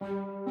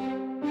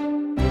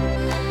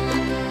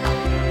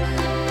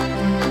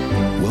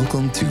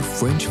Welcome to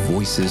French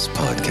Voices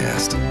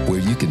Podcast, where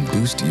you can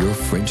boost your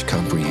French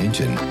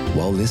comprehension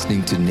while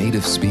listening to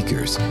native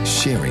speakers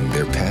sharing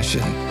their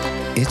passion.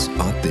 It's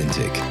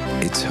authentic,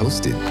 it's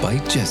hosted by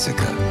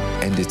Jessica,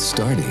 and it's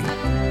starting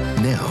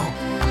now.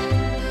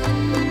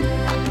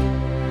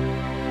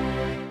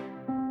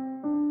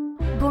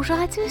 Bonjour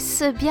à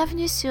tous,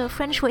 bienvenue sur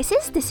French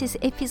Voices. This is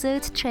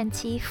episode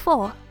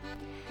 24.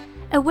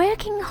 A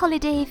working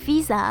holiday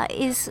visa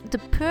is the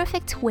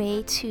perfect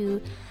way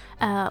to,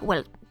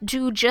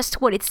 do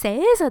just what it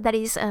says, that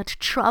is to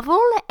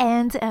travel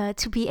and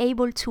to be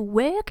able to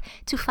work,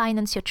 to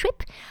finance your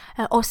trip,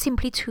 or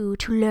simply to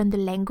learn the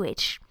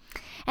language.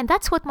 And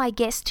that's what my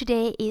guest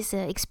today is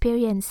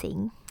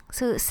experiencing.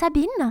 So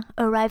Sabine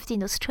arrived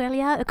in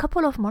Australia a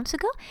couple of months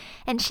ago,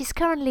 and she's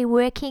currently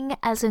working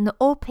as an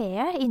au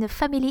pair in a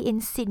family in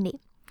Sydney.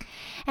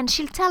 And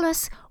she'll tell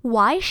us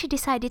why she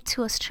decided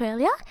to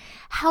Australia,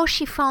 how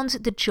she found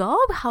the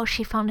job, how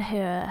she found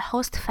her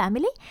host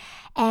family,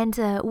 and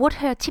what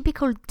her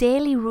typical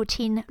daily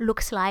routine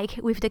looks like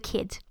with the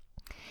kid.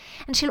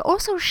 And she'll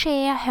also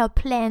share her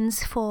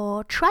plans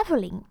for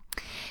traveling.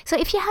 So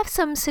if you have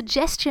some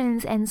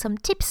suggestions and some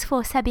tips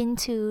for Sabine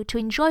to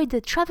enjoy the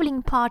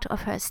traveling part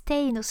of her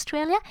stay in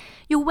Australia,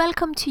 you're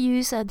welcome to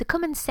use the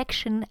comment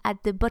section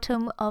at the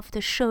bottom of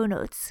the show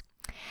notes.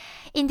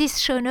 In this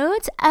show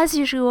notes, as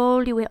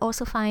usual, you will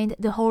also find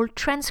the whole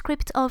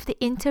transcript of the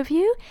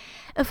interview,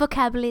 a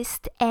vocab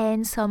list,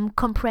 and some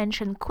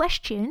comprehension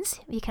questions.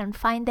 You can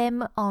find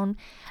them on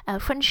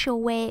French Your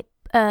Way.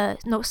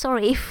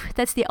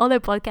 That's the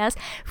other podcast,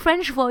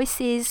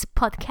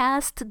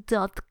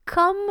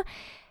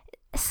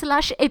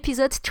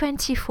 FrenchVoicesPodcast.com/episode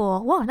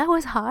 24. Wow, that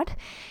was hard.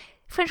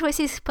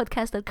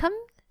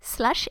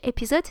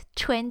 FrenchVoicesPodcast.com/episode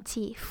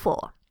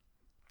 24.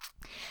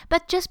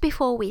 But just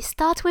before we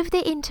start with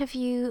the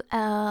interview,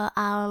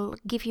 I'll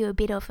give you a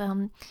bit of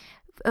a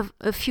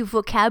few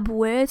vocab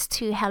words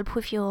to help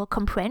with your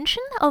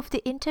comprehension of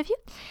the interview.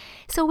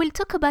 So we'll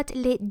talk about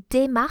les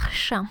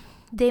démarches.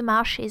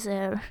 Démarche is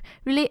a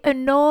really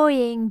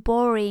annoying,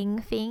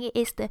 boring thing.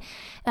 It's the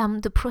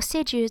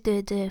procedures,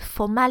 the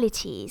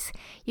formalities,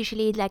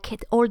 usually like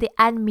all the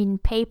admin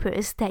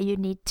papers that you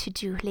need to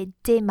do, les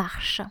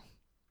démarches.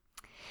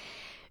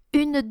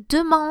 Une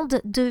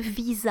demande de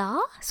visa.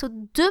 So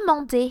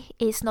demander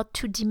is not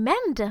to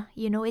demand,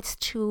 it's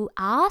to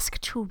ask,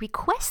 to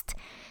request.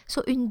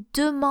 So une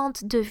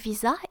demande de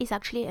visa is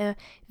actually a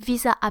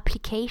visa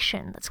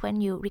application. That's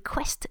when you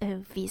request a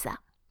visa.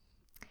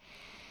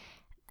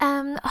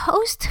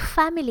 Host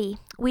family.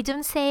 We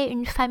don't say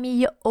une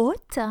famille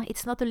hôte.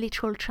 It's not a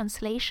literal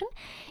translation.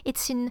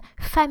 It's une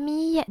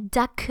famille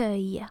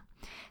d'accueil.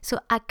 So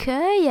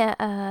accueil,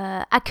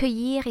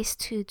 accueillir is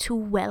to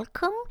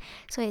welcome.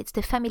 So it's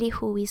the family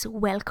who is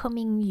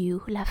welcoming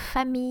you. La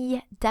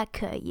famille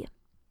d'accueil.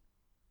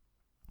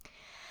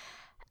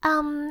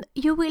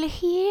 You will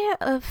hear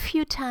a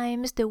few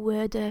times the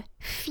word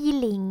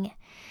feeling.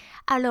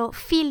 Alors,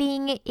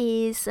 feeling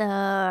is,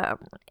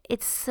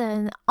 it's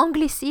an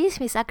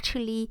anglicism. It's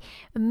actually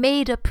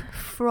made up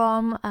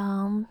from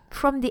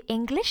the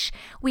English.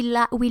 We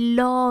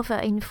love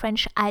in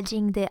French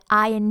adding the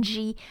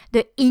ing,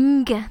 the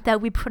ing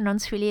that we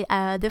pronounce really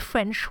the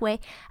French way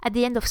at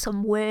the end of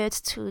some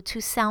words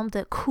to sound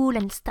cool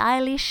and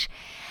stylish.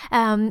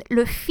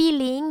 Le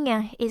feeling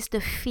is the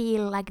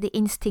feel, like the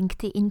instinct,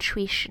 the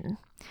intuition.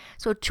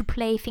 So to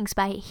play things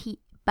by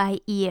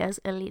ears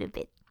a little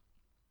bit.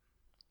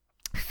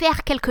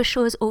 Faire quelque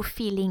chose au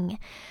feeling,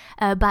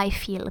 by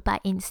feel, by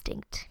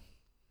instinct.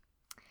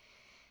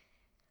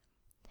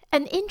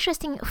 An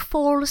interesting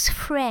false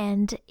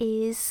friend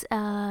is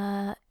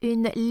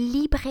une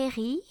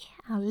librairie.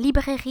 A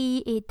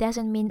librairie, it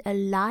doesn't mean a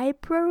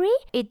library.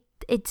 It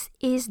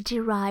is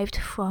derived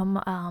from,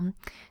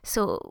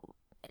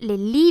 les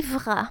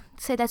livres,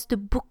 so that's the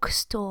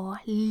bookstore,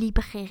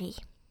 librairie.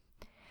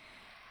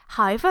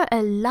 However,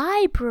 a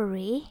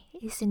library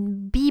is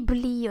in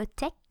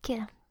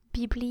bibliothèque.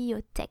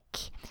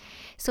 Bibliothèque.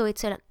 So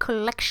it's a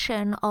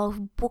collection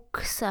of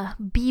books.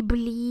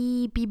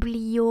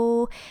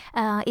 Biblio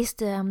is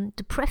the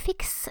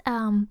prefix,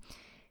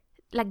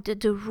 like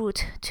the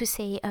root to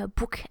say a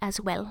book as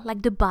well.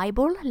 Like the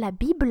Bible, la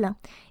Bible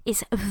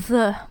is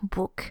the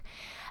book.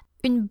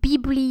 Une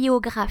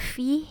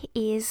bibliographie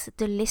is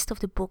the list of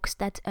the books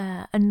that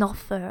an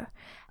author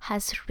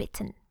has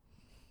written.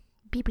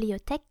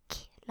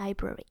 Bibliothèque,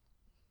 library.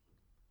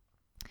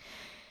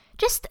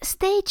 Just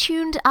stay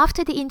tuned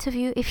after the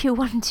interview if you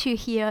want to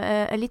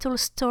hear a little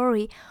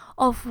story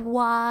of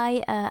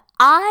why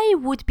I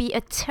would be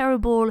a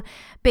terrible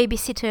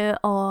babysitter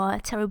or a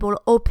terrible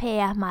au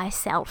pair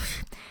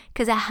myself,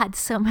 because I had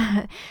some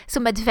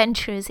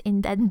adventures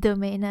in that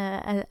domain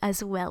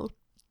as well.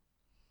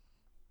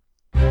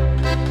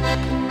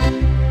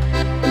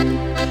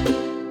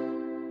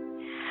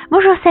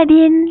 Bonjour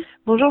Sabine.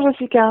 Bonjour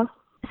Jessica.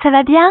 Ça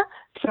va bien?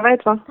 Ça va et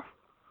toi?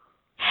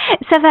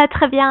 Ça va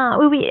très bien.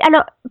 Oui, oui.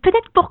 Alors,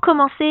 peut-être pour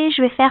commencer,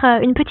 je vais faire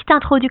une petite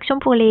introduction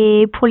pour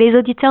les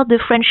auditeurs de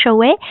French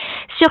Away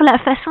sur la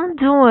façon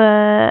dont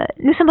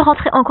nous sommes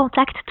rentrés en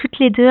contact toutes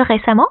les deux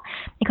récemment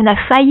et qu'on a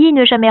failli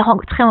ne jamais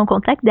rentrer en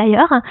contact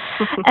d'ailleurs.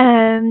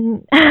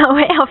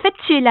 Ouais, en fait,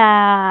 tu es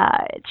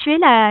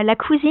la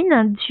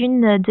cousine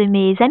d'une de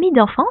mes amies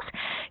d'enfance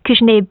que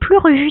je n'ai plus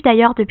revue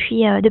d'ailleurs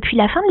depuis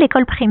la fin de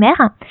l'école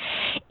primaire.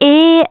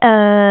 Et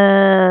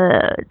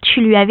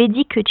tu lui avais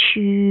dit que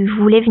tu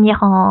voulais venir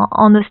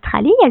en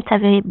Australie. Elle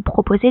t'avait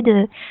proposé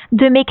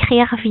de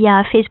m'écrire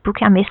via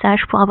Facebook un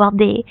message pour avoir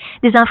des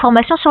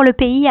informations sur le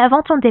pays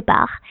avant ton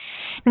départ.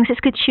 Donc c'est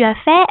ce que tu as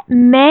fait,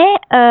 mais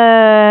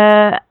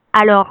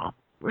alors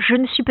je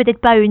ne suis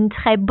peut-être pas une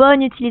très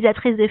bonne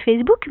utilisatrice de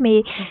Facebook,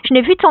 mais je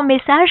n'ai vu ton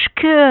message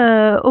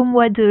que au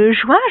mois de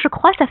juin, je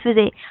crois. Ça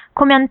faisait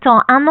combien de temps?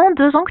 1 an,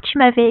 2 ans que tu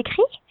m'avais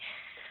écrit?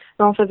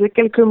 Non, ça faisait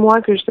quelques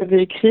mois que je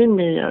t'avais écrit,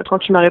 mais quand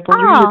tu m'as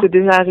répondu, j'étais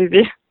déjà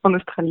arrivée en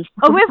Australie.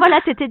 Oh oui,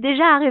 voilà, t'étais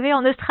déjà arrivée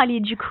en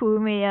Australie du coup,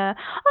 mais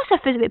ça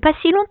faisait pas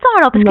si longtemps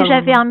alors, parce que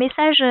j'avais un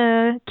message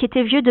qui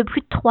était vieux de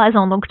plus de 3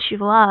 ans, donc tu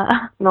vois.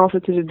 Non,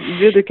 c'était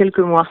vieux de quelques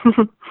mois.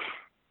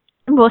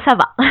 Bon, ça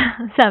va,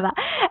 ça va.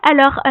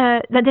 Alors,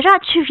 déjà,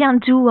 tu viens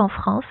d'où en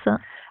France?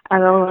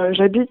 Alors,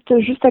 j'habite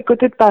juste à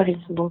côté de Paris,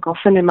 donc en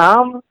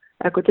Seine-et-Marne,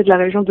 à côté de la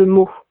région de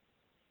Meaux.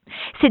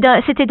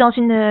 C'était dans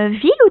une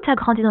ville ou t'as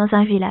grandi dans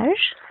un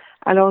village?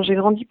 Alors, j'ai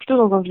grandi plutôt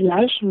dans un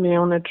village, mais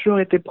on a toujours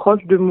été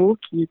proche de Meaux,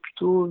 qui est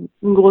plutôt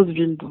une grosse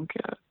ville. Donc.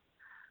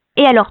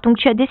 Et alors, donc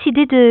tu as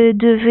décidé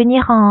de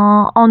venir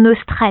en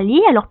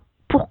Australie. Alors,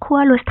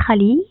 pourquoi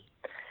l'Australie?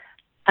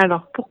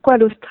 Alors, pourquoi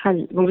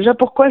l'Australie? Donc déjà,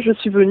 pourquoi je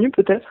suis venue,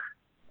 peut-être?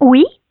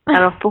 Oui.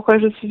 Alors, pourquoi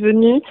je suis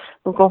venue?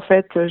 Donc, en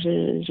fait,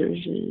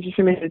 j'ai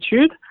fait mes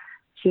études.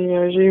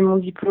 J'ai eu mon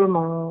diplôme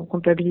en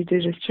comptabilité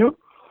et gestion.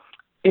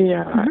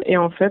 Et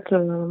en fait,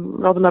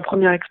 lors de ma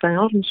première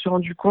expérience, je me suis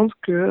rendu compte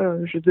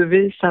que je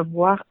devais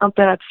savoir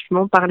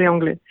impérativement parler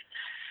anglais.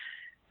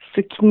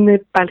 Ce qui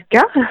n'est pas le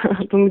cas.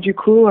 Donc du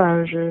coup,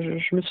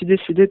 je me suis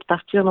décidée de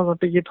partir dans un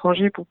pays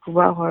étranger pour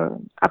pouvoir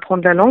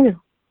apprendre la langue.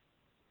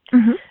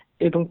 Mm-hmm.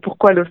 Et donc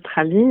pourquoi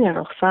l'Australie?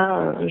 Alors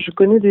ça, je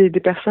connais des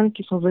personnes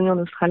qui sont venues en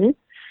Australie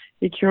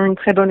et qui ont une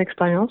très bonne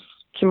expérience,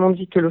 qui m'ont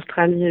dit que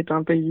l'Australie est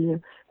un pays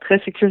très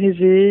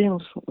sécurisé,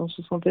 on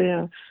se sentait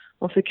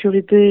en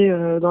sécurité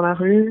dans la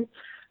rue,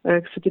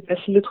 que c'était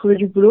facile de trouver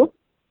du boulot,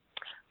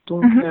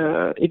 donc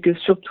et que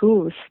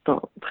surtout c'est un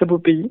très beau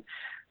pays.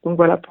 Donc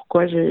voilà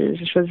pourquoi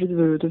j'ai choisi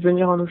de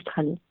venir en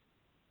Australie.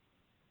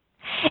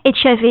 Et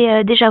tu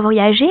avais déjà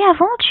voyagé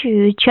avant?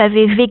 Tu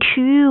avais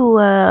vécu ou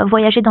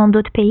voyagé dans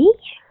d'autres pays?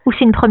 Ou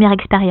c'est une première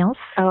expérience?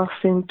 Alors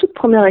c'est une toute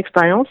première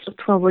expérience,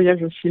 surtout un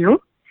voyage aussi long.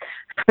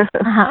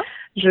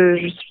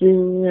 Je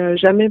suis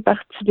jamais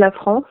partie de la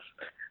France.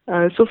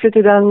 Sauf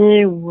l'été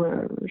dernier où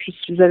je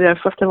suis allée à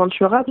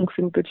Fuerteventura, donc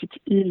c'est une petite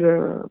île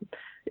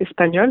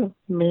espagnole,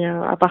 mais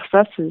à part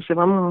ça, c'est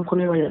vraiment mon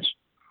premier voyage.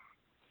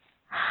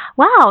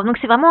 Waouh, donc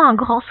c'est vraiment un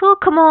grand saut.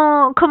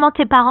 Comment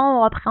tes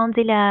parents ont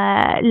appréhendé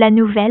la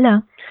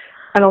nouvelle?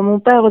 Alors mon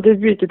père au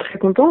début était très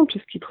content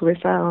puisqu'il trouvait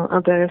ça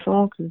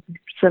intéressant que je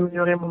puisse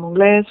améliorer mon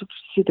anglais, surtout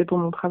si c'était pour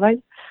mon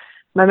travail.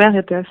 Ma mère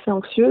était assez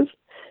anxieuse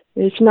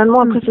et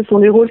finalement après ce sont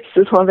les rôles qui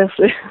se sont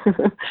inversés.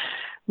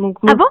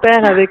 Donc mon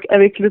père,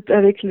 avec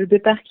le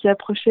départ qui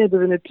approchait, elle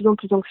devenait de plus en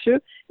plus anxieux.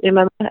 Et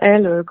ma mère,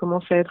 elle,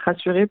 commençait à être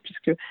rassurée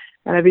puisque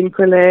elle avait une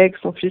collègue,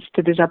 son fils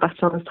était déjà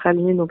parti en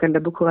Australie, donc elle l'a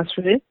beaucoup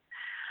rassurée.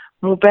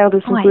 Mon père, de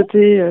son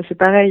côté, c'est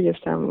pareil,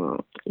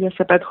 il y a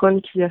sa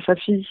patronne qui a sa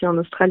fille qui est en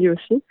Australie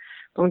aussi.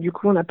 Donc du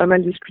coup, on a pas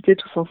mal discuté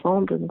tous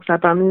ensemble. Donc ça a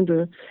permis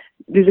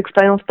les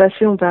expériences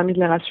passées ont permis de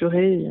les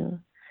rassurer. Et,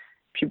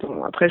 puis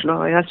bon, après, je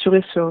leur ai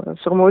rassuré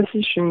sur moi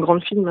aussi. Je suis une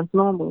grande fille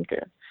maintenant, donc...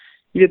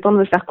 il est temps de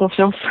me faire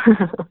confiance.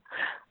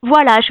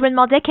 Voilà, je me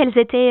demandais quels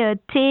étaient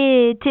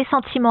tes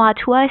sentiments à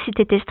toi, si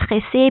tu étais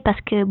stressée,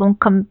 parce que, bon,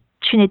 comme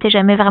tu n'étais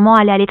jamais vraiment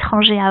allée à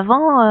l'étranger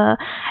avant,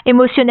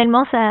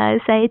 émotionnellement, ça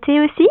a été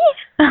aussi?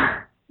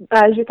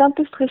 J'étais un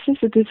peu stressée,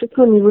 c'était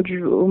surtout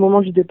au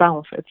moment du départ,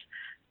 en fait.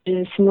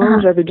 Et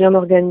sinon, j'avais bien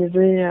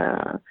organisé,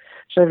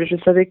 je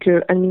savais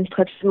que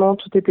administrativement,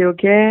 tout était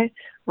OK.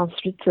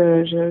 Ensuite,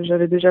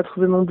 j'avais déjà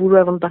trouvé mon boulot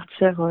avant de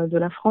partir de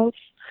la France.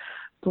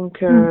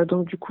 Donc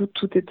du coup,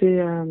 tout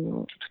était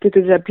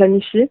déjà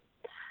planifié.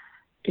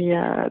 Et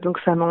donc,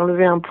 ça m'a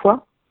enlevé un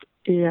poids.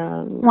 Et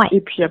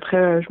puis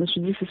après, je me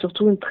suis dit, c'est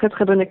surtout une très,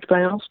 très bonne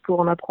expérience pour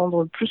en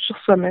apprendre plus sur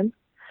soi-même,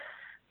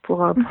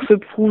 pour se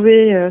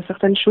prouver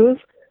certaines choses.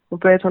 On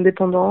peut être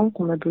indépendant,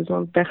 qu'on a besoin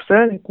de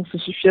personne et qu'on se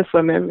suffit à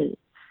soi-même. Et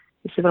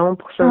c'est vraiment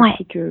pour ça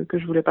aussi que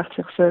je voulais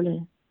partir seule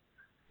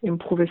et me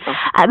prouver ça.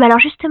 Alors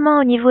justement,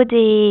 au niveau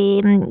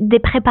des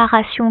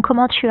préparations,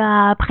 comment tu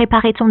as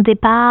préparé ton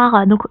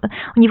départ? Donc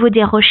au niveau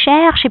des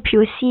recherches et puis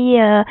aussi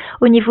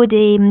au niveau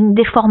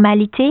des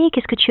formalités,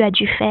 qu'est-ce que tu as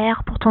dû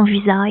faire pour ton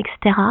visa,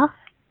 etc.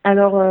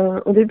 Alors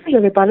au début,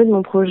 j'avais parlé de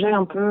mon projet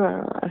un peu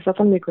à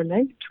certains de mes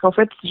collègues, puisqu'en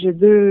fait, j'ai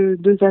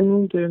deux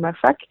amis de ma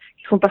fac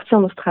qui sont partis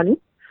en Australie.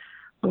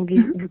 Donc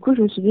du coup,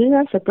 je me suis dit,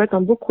 ça peut être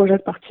un beau projet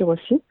de partir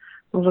aussi.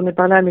 Donc j'en ai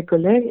parlé à mes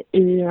collègues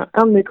et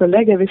un de mes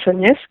collègues avait sa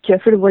nièce qui a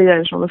fait le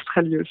voyage en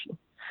Australie aussi.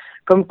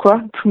 Comme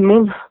quoi, tout le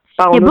monde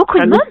part en Il y a beaucoup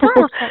de Australie. monde,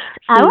 hein, en fait.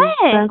 Ah C'est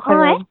ouais,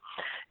 incroyable.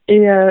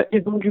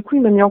 Et donc du coup,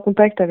 il m'a mis en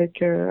contact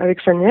avec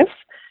sa nièce.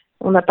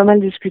 On a pas mal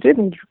discuté,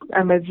 donc du coup,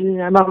 elle m'a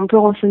un peu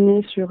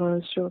renseigné sur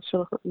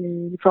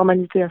les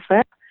formalités à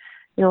faire.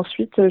 Et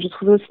ensuite, j'ai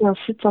trouvé aussi un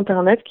site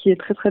internet qui est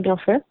très très bien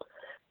fait,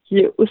 qui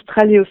est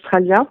Australie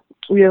Australia,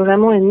 où il y a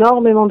vraiment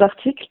énormément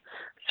d'articles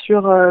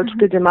sur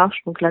toutes les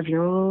démarches, donc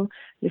l'avion,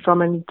 les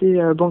formalités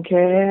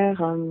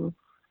bancaires,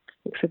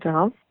 etc.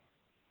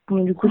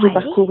 Donc du coup, j'ai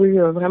parcouru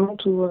vraiment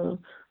tout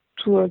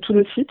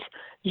le site.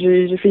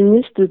 J'ai fait une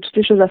liste de toutes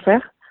les choses à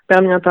faire.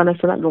 Permis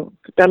international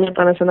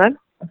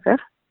à faire.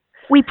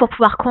 Oui, pour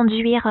pouvoir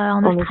conduire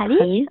en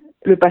Australie.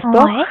 Le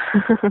passeport,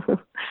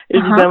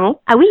 évidemment.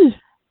 Ah oui.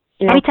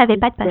 Et ah oui, tu n'avais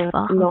pas de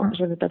passeport. Non,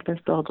 j'avais pas de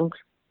passeport. Donc,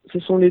 ce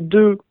sont les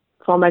deux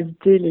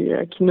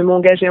formalités qui ne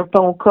m'engageaient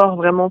pas encore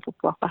vraiment pour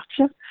pouvoir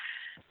partir.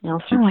 Et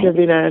ensuite, il y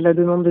avait la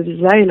demande de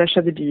visa et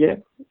l'achat des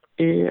billets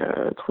et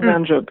trouver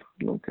un job.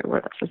 Donc,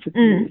 voilà, ça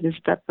c'était les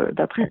étapes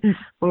d'après.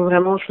 Donc,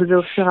 vraiment, je faisais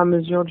au fur et à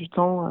mesure du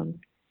temps,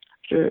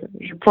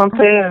 je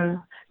pointais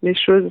les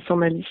choses sur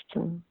ma liste.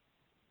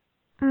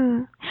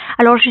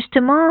 Alors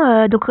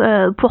justement,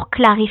 pour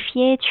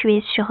clarifier, tu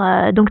es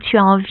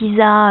en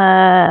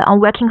visa en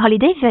working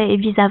holiday,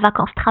 visa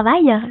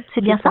vacances-travail,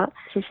 c'est bien ça?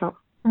 C'est ça.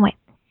 Ouais.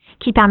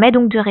 Qui permet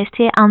donc de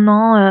rester 1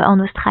 an en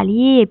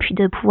Australie et puis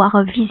de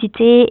pouvoir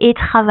visiter et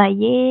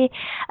travailler,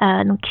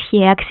 donc qui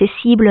est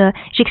accessible.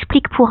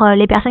 J'explique pour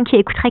les personnes qui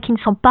écouteraient qui ne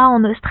sont pas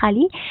en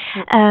Australie.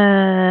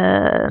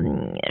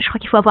 Je crois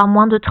qu'il faut avoir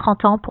moins de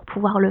 30 ans pour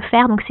pouvoir le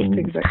faire, donc c'est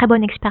une très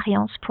bonne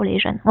expérience pour les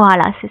jeunes.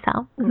 Voilà, c'est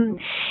ça.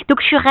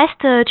 Donc tu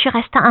restes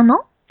 1 an?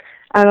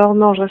 Alors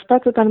non, je reste pas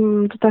tout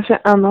à fait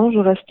 1 an. Je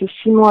reste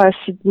 6 mois à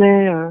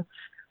Sydney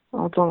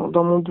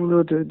dans mon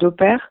boulot d'au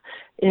pair.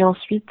 Et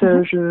ensuite,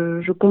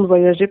 je compte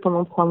voyager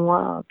pendant 3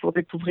 mois pour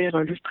découvrir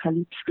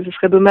l'Australie, puisque ce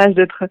serait dommage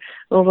d'être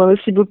dans un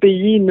aussi beau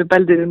pays et ne pas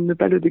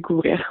le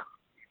découvrir.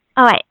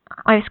 Ouais,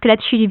 parce que là,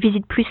 tu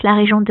visites plus la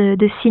région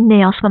de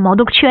Sydney en ce moment.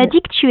 Donc, tu as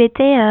dit que tu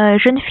étais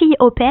jeune fille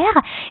au pair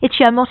et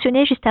tu as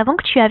mentionné juste avant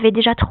que tu avais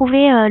déjà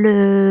trouvé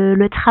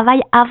le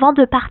travail avant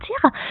de partir.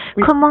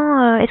 Oui.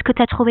 Comment est-ce que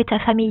tu as trouvé ta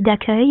famille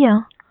d'accueil?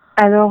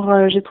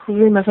 Alors, j'ai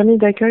trouvé ma famille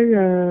d'accueil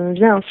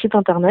via un site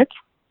internet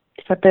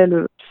qui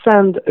s'appelle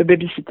Sand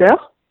Babysitter.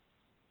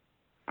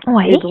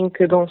 Ouais. Et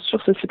donc,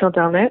 sur ce site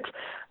internet,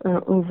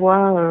 on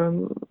voit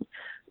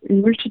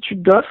une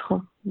multitude d'offres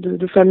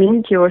de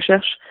familles qui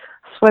recherchent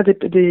soit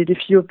des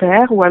filles au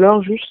pair ou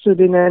alors juste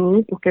des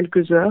nannies pour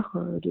quelques heures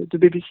de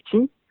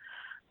babysitting.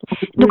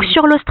 Donc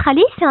sur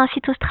l'Australie, c'est un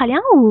site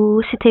australien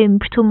ou c'était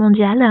plutôt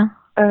mondial?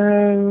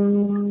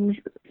 Je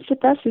sais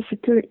pas,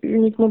 c'est que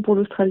uniquement pour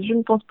l'Australie. Je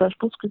ne pense pas. Je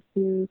pense que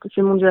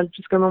c'est mondial,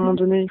 puisqu'à un moment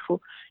donné,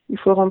 il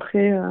faut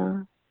rentrer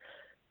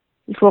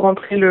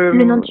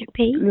le nom du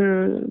pays.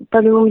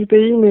 Pas le nom du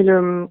pays, mais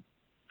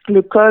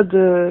le code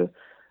de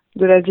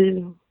la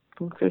ville.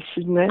 Donc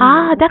Sydney.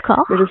 Ah,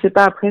 d'accord. Mais je sais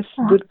pas après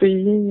si d'autres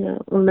pays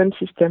ont le même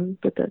système,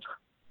 peut-être.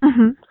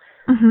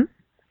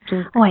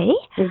 Oui.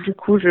 Donc du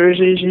coup, j'ai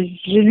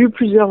lu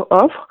plusieurs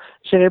offres.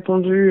 J'ai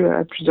répondu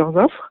à plusieurs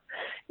offres.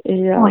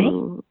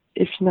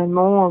 Et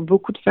finalement,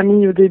 beaucoup de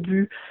familles au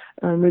début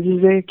me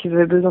disaient qu'ils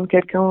avaient besoin de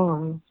quelqu'un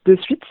de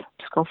suite,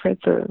 puisqu'en fait,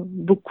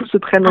 beaucoup se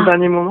prennent au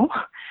dernier moment.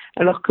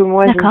 Alors que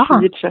moi, j'ai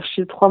essayé de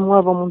chercher 3 mois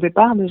avant mon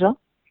départ déjà.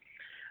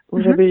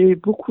 Donc j'avais eu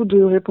beaucoup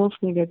de réponses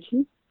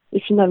négatives. Et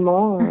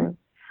finalement,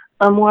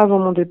 1 mois avant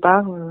mon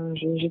départ,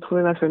 j'ai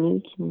trouvé ma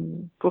famille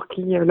pour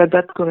qui la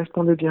date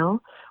correspondait bien.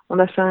 On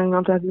a fait une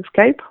interview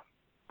Skype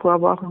pour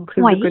avoir une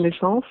prise de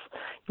connaissance.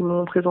 Ils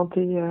m'ont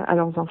présenté à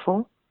leurs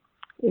enfants.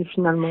 Et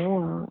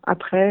finalement,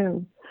 après,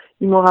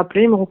 ils m'ont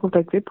rappelé, ils m'ont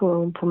recontacté pour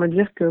me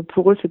dire que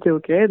pour eux, c'était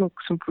OK. Donc,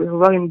 si on pouvait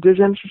avoir une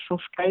deuxième session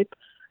Skype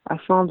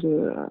afin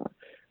de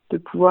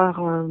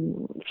pouvoir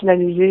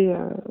finaliser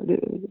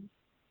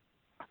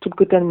tout le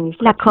côté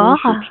administratif.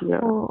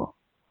 D'accord.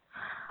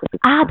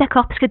 Ah,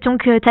 d'accord, parce que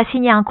donc tu as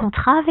signé un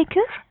contrat avec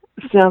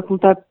eux? C'est un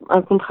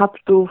contrat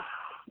plutôt...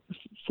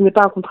 Ce n'est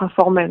pas un contrat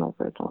formel, en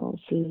fait.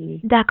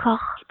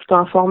 D'accord. C'est plutôt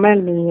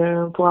informel, mais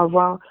pour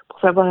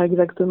savoir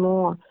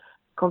exactement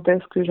quand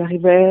est-ce que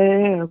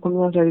j'arrivais,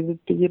 combien j'allais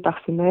être payée par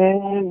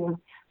semaine,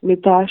 mes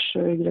tâches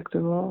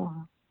exactement.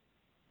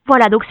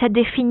 Voilà, donc ça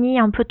définit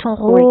un peu ton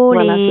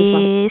rôle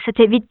et ça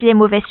t'évite les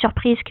mauvaises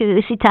surprises que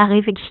si tu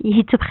arrives et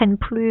qu'ils te prennent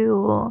plus.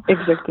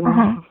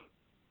 Exactement.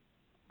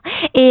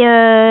 Et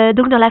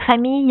donc dans la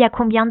famille, il y a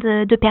combien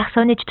de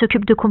personnes et tu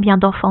t'occupes de combien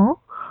d'enfants?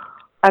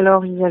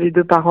 Alors, il y a les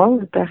 2 parents,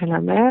 le père et la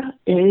mère,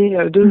 et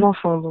 2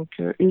 enfants. Donc,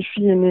 une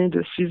fille aînée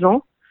de 6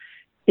 ans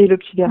et le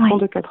petit garçon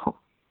de 4 ans.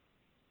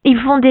 Ils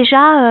vont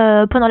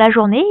déjà pendant la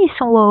journée, ils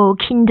sont au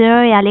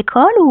kinder et à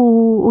l'école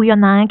ou il y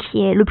en a un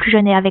qui est le plus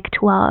jeune est avec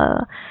toi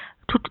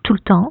tout le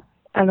temps?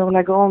 Alors,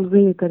 la grande,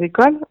 oui, est à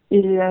l'école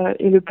et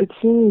le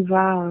petit, il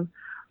va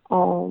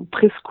en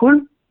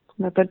preschool,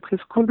 on appelle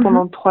preschool,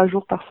 pendant 3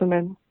 jours par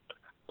semaine.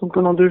 Donc,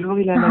 pendant 2 jours,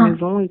 il est à la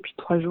maison et puis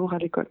 3 jours à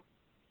l'école.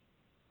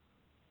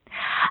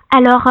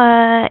 Alors,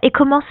 et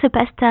comment se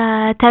passe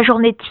ta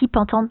journée type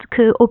en tant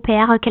qu'au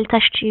pair? Quelles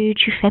tâches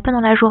tu fais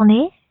pendant la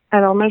journée?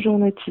 Alors, ma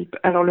journée type.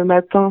 Alors, le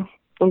matin,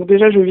 donc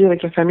déjà, je vis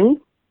avec la famille,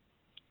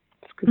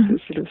 parce que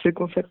c'est le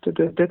concept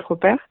d'être au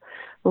pair.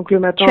 Donc, le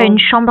matin... Tu as une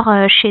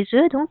chambre chez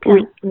eux, donc?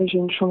 Oui, mais j'ai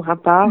une chambre à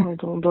part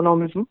dans leur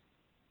maison.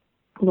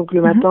 Donc,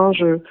 le matin,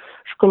 je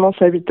commence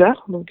à 8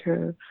 heures. Donc,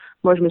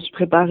 moi, je me suis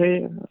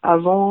préparée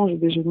avant, j'ai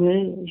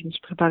déjeuné, je me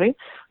suis préparée.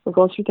 Donc,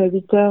 ensuite, à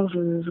 8 heures,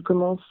 je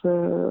commence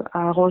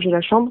à ranger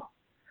la chambre,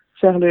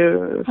 faire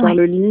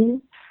le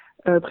lit,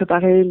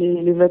 préparer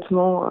les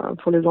vêtements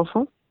pour les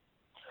enfants.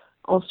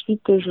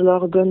 Ensuite, je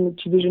leur donne le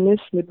petit déjeuner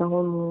si les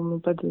parents n'ont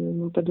pas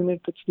donné le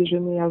petit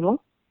déjeuner avant.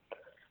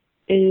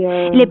 Et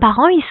les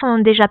parents, ils sont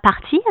déjà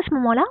partis à ce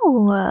moment-là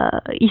ou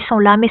ils sont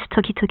là, mais c'est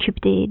toi qui t'occupes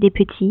des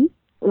petits?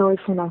 Non, ils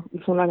sont là.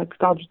 Ils sont là la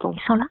plupart du temps.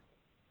 Ils sont là?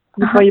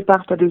 Des fois, ils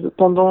partent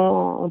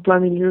en plein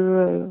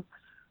milieu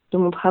de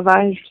mon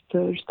travail,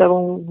 juste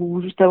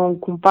avant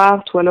qu'on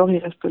parte, ou alors ils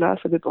restent là,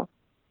 ça dépend.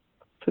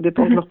 Ça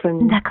dépend de leur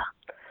planning. D'accord.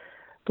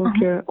 Donc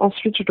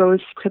ensuite, je dois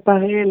aussi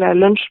préparer la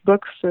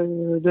lunchbox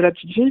de la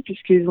petite fille,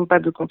 puisqu'ils n'ont pas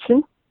de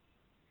cantine.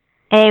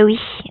 Eh oui,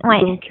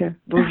 ouais.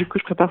 Donc du coup,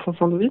 je prépare son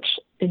sandwich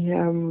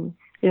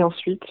et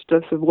ensuite, je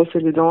dois se brosser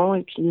les dents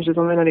et puis je les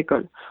emmène à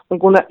l'école.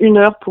 Donc on a 1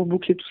 heure pour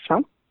boucler tout ça.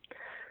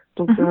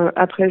 Donc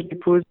après, je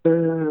dépose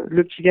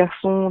le petit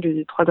garçon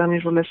les 3 derniers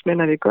jours de la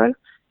semaine à l'école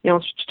et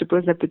ensuite je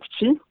dépose la petite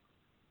fille.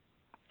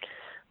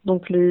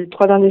 Donc les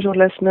 3 derniers jours de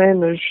la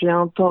semaine,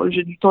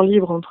 j'ai du temps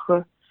libre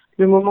entre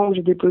le moment où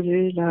j'ai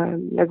déposé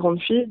la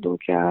grande fille,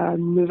 donc à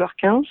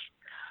 9h15,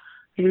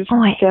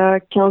 jusqu'à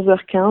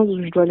 15h15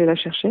 où je dois aller la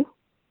chercher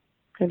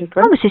à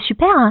l'école. Oh, mais c'est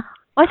super, hein.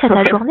 Ouais, c'est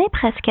ta journée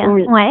presque.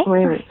 Oui, ouais.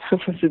 Oui, ça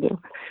c'est bien.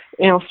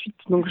 Et ensuite,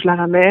 donc je la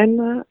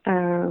ramène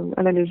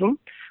à la maison.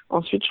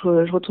 Ensuite,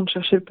 je retourne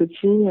chercher le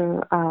petit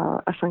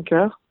à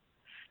 5h.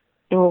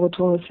 Et on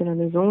retourne aussi à la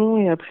maison.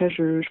 Et après,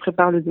 je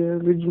prépare le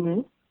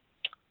dîner.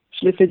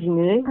 Je les fais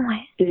dîner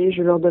et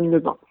je leur donne le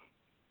bain.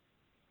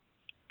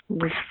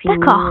 Donc, je finis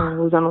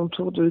aux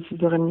alentours de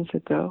 6h30,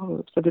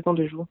 7h. Ça dépend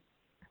des jours.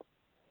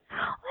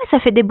 Ouais, ça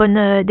fait des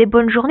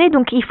bonnes journées.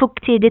 Donc, il faut que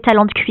tu aies des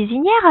talents de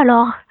cuisinière,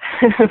 alors.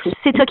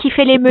 C'est toi qui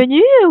fais les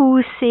menus ou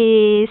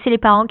c'est les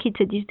parents qui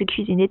te disent de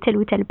cuisiner tel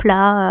ou tel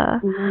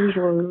plat Oui,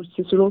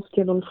 c'est selon ce qu'il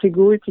y a dans le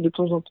frigo. Et puis, de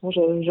temps en temps,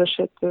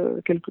 j'achète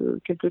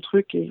quelques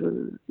trucs et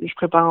je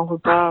prépare un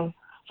repas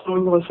selon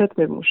une recette.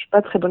 Mais bon, je suis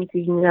pas très bonne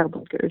cuisinière,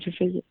 donc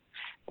j'essaye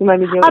de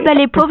m'améliorer. Ah, bah,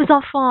 les pauvres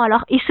enfants,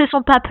 alors. Ils se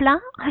sont pas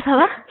plaints, ça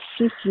va?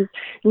 Si.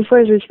 Une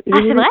fois,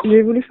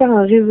 j'ai voulu faire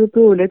un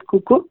risotto au lait de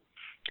coco.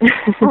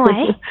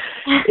 Ouais.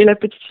 Et la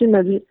petite fille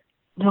m'a dit,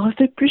 ne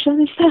refais plus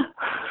jamais ça.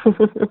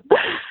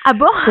 Ah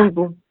bon? Donc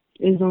bon,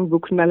 ils ont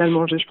beaucoup de mal à le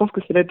manger. Je pense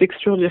que c'est la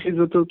texture du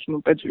risotto qu'ils n'ont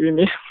pas dû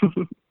aimer.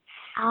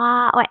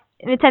 Ah ouais.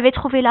 Mais t'avais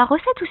trouvé la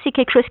recette ou c'est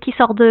quelque chose qui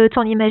sort de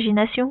ton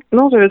imagination?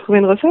 Non, j'avais trouvé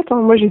une recette.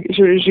 Hein. Moi,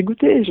 j'ai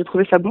goûté et j'ai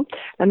trouvé ça bon.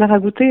 La mère a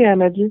goûté et elle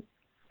m'a dit,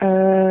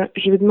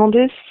 je vais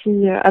demander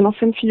si à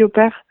l'ancienne fille au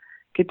père,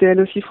 qui était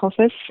elle aussi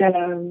française, si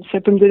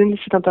elle peut me donner le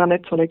site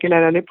internet sur lequel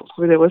elle allait pour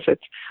trouver des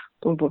recettes.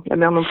 Donc bon, la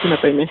mère non plus n'a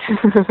pas aimé.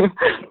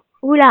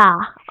 Oula,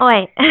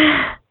 ouais.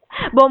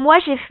 Bon, moi,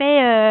 j'ai fait,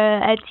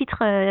 à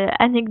titre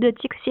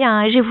anecdotique aussi,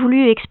 j'ai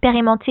voulu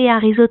expérimenter un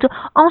risotto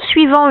en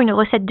suivant une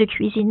recette de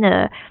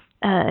cuisine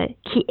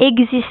qui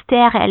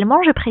existait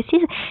réellement, je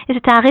précise. Et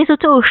c'était un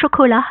risotto au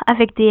chocolat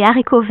avec des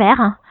haricots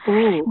verts. Oh.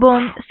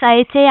 Bon, ça a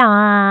été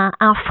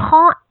un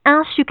franc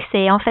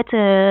insuccès. En fait,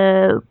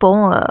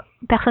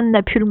 personne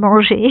n'a pu le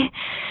manger.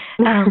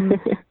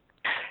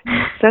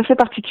 C'est assez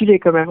particulier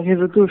quand même,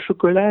 risotto au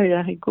chocolat et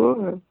haricots.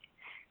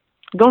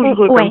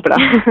 Dangereux comme plat.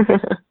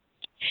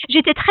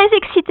 J'étais très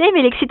excitée,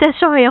 mais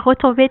l'excitation est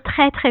retombée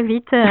très très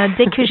vite.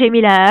 Dès que j'ai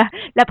mis la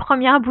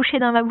première bouchée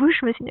dans ma bouche,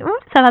 je me suis dit,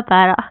 ça va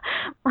pas là.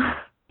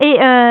 Et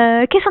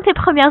quelles sont tes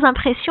premières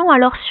impressions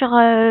alors sur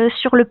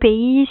le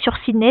pays, sur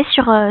Sydney,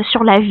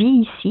 sur la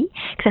vie ici,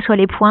 que ce soit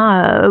les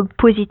points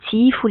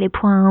positifs ou les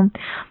points,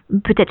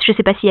 peut-être, je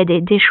sais pas s'il y a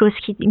des choses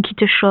qui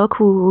te choquent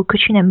ou que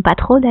tu n'aimes pas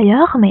trop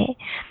d'ailleurs, mais...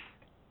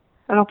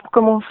 Alors pour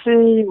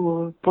commencer,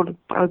 par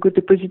le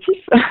côté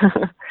positif,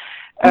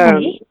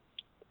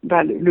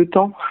 le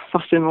temps,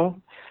 forcément.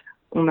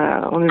 On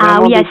est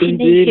vraiment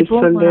dépaysé,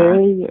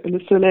 le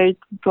soleil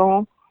tout le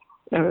temps,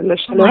 la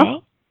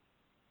chaleur.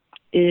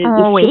 Et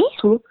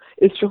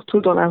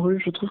surtout dans la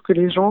rue, je trouve que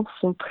les gens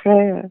sont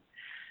très,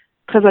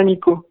 très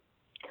amicaux.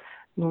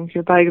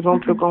 Donc par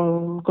exemple,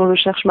 quand je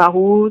cherche ma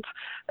route,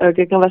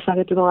 quelqu'un va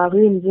s'arrêter dans la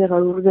rue et me dire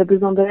vous avez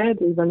besoin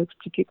d'aide, et il va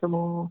m'expliquer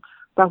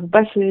par vous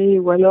passer,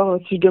 ou alors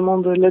si je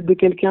demande l'aide de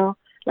quelqu'un,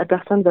 la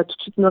personne va tout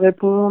de suite me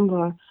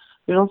répondre.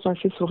 Les gens sont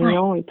assez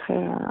souriants et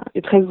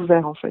très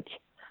ouverts en fait.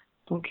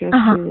 Donc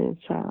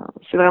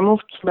c'est vraiment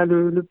ce qui m'a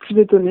le plus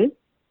étonnée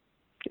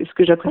et ce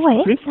que j'apprécie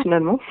le plus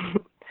finalement.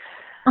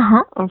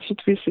 Ensuite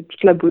oui, c'est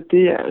toute la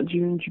beauté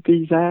du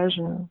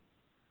paysage.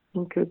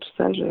 Donc tout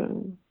ça,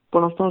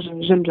 pour l'instant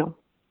j'aime bien.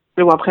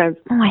 Mais bon après,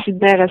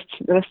 Sydney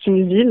reste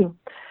une ville.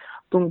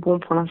 Donc bon,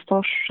 pour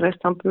l'instant je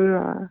reste un peu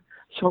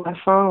sur ma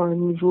faim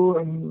niveau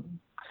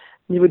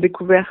niveau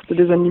découverte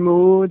des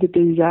animaux, des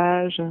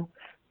paysages,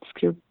 parce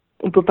que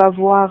on peut pas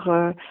voir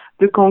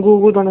de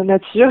kangourous dans la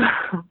nature.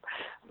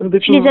 Donc,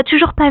 Tu les as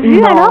toujours pas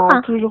vus alors?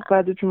 Non, toujours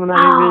pas depuis mon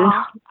arrivée.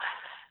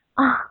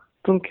 Ah.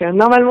 Donc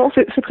normalement,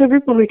 c'est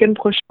prévu pour le week-end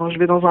prochain. Je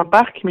vais dans un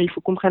parc, mais il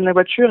faut qu'on prenne la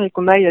voiture et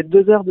qu'on aille à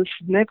 2 heures de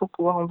Sydney pour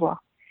pouvoir en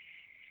voir.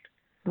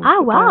 Donc,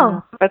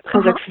 Waouh! C'est pas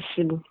très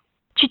accessible.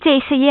 Tu t'es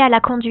essayé à la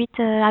conduite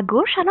à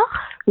gauche alors?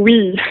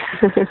 Oui.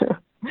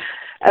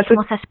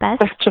 Comment ça se passe?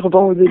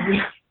 Perturbant au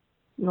début.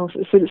 Non,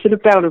 c'est le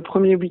père, le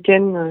premier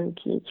week-end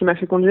qui m'a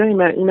fait conduire. Il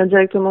m'a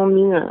directement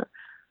mis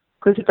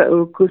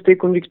au côté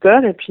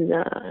conducteur et puis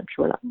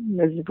voilà. Il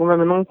m'a dit bon bah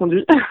maintenant on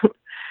conduit.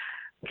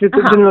 J'étais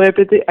obligée de me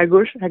répéter à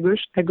gauche, à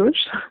gauche, à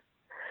gauche.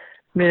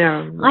 Mais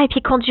ouais, et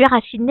puis conduire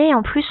à Sydney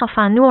en plus,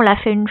 enfin nous on l'a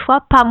fait une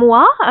fois, pas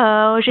moi,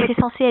 j'étais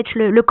censée être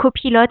le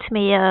copilote,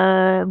 mais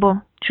bon,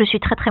 je suis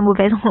très très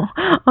mauvaise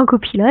en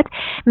copilote,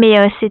 mais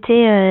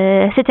c'était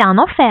un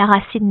enfer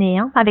à Sydney,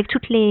 hein, avec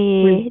toutes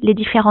les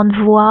différentes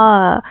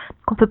voies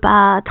qu'on peut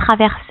pas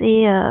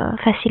traverser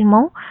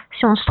facilement.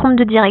 Si on se trompe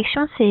de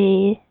direction,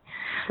 c'est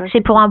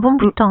pour un bon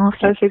bout de temps en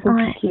fait. C'est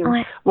compliqué.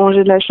 Ouais. Bon,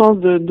 j'ai de la chance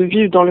de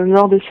vivre dans le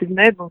nord de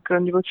Sydney, donc au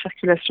niveau de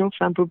circulation,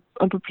 c'est un peu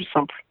plus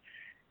simple.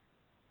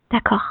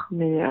 D'accord.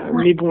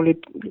 Mais bon, ils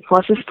sont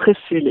assez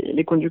stressés,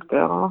 les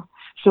conducteurs. Hein.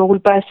 Si on roule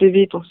pas assez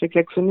vite, on se fait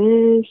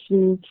klaxonner.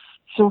 Si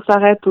on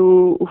s'arrête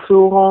au feu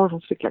orange,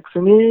 on se fait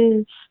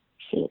klaxonner.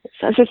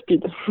 C'est assez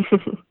speed.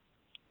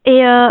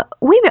 Et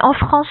oui, mais en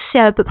France, c'est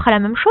à peu près la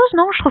même chose,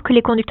 non? Je trouve que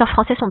les conducteurs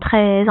français sont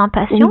très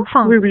impatients.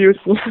 Enfin... Oui,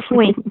 aussi.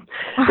 Oui.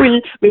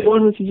 Oui, mais bon,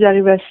 je me suis dit,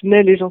 arrivé à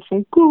Sydney, les gens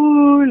sont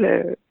cool.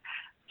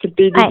 C'est le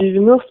pays des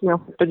bisounours, mais en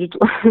fait, pas du tout.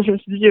 Je me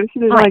suis dit, il y a aussi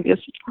des gens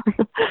agressifs.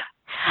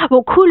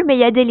 Bon, cool, mais il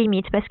y a des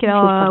limites, parce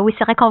que oui,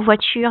 c'est vrai qu'en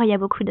voiture, il y a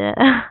beaucoup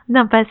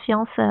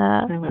d'impatience.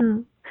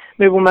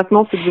 Mais bon,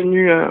 maintenant, c'est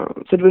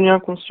devenu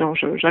inconscient.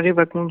 J'arrive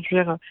à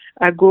conduire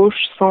à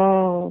gauche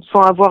sans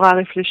avoir à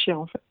réfléchir,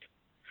 en fait.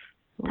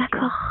 Donc,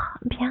 d'accord,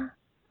 bien.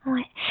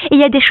 Ouais. Et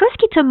il y a des choses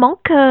qui te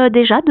manquent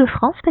déjà de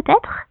France,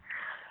 peut-être?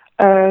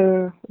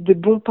 Des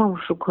bons pains au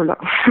chocolat.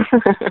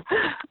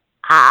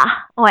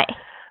 Ouais.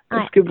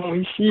 Parce que bon,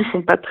 ici, ils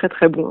sont pas très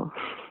très bons.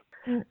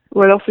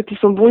 Ou alors, ceux qui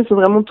sont bons, ils sont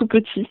vraiment tout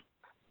petits.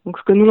 Donc,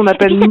 ce que nous, on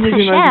appelle mini c'est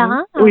très cher,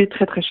 hein? Oui,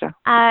 très très cher.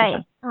 Ah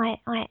ouais.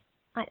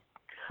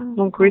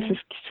 Donc oui,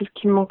 c'est ce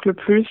qui me manque le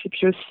plus. Et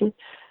puis aussi,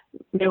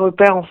 mes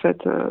repères, en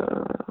fait.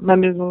 Ma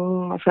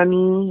maison, ma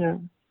famille,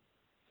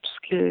 tout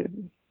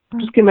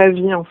ce qui est ma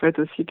vie, en fait,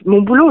 aussi.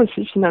 Mon boulot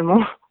aussi, finalement.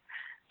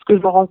 Parce que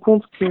je me rends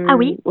compte que...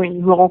 oui, je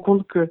me rends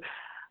compte que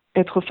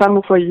être femme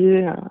au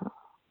foyer,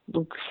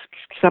 donc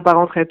ce qui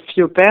s'apparente à être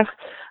fille au père,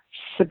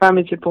 c'est pas un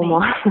métier pour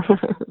moi.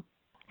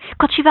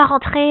 Quand tu vas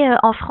rentrer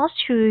en France,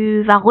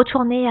 tu vas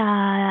retourner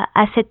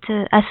à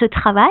ce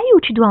travail ou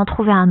tu dois en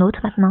trouver un autre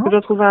maintenant? Je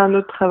dois trouver un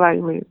autre travail,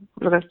 mais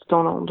je reste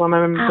dans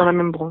la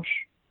même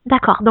branche.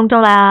 D'accord, donc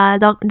dans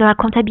la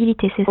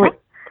comptabilité, c'est ça? Oui,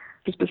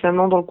 plus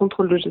spécialement dans le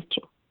contrôle de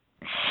gestion.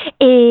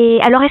 Et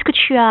alors, est-ce que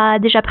tu as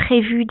déjà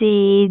prévu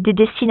des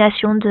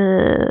destinations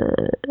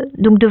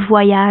de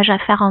voyage à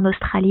faire en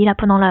Australie là,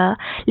 pendant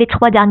les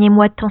 3 derniers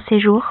mois de ton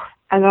séjour?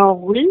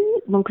 Alors oui,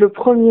 donc le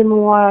premier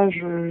mois,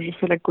 je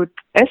fais la côte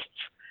Est.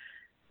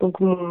 Donc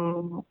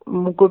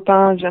mon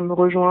copain vient me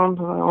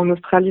rejoindre en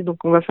Australie, donc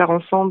on va faire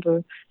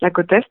ensemble la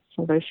côte Est.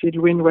 On va essayer de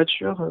louer une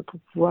voiture pour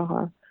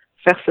pouvoir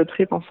faire ce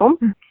trip ensemble.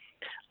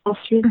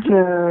 Ensuite,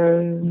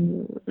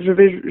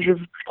 je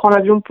prends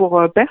l'avion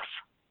pour Perth.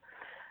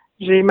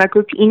 J'ai ma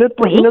copine, une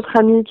autre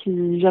amie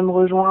qui vient me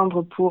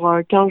rejoindre pour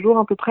 15 jours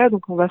à peu près,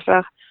 donc on va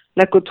faire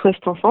la côte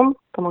Ouest ensemble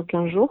pendant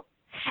 15 jours.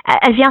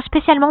 Elle vient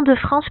spécialement de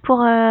France pour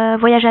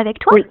voyager avec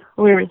toi?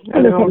 Oui.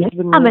 Elle avait envie de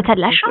venir. Ah, mais t'as de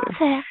la chance.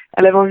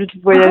 Elle avait envie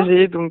de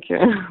voyager, donc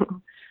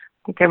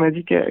elle m'a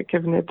dit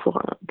qu'elle venait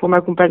pour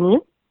m'accompagner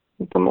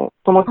pendant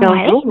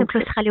 15 jours. Donc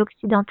l'Australie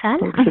occidentale.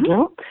 Donc c'est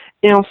bien.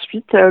 Et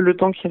ensuite, le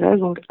temps qui reste,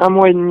 donc 1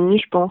 mois et demi,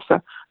 je pense,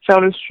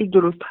 faire le sud de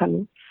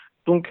l'Australie.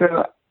 Donc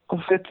en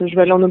fait, je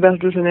vais aller en auberge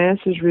de jeunesse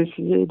et je vais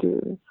essayer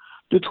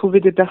de trouver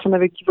des personnes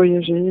avec qui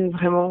voyager,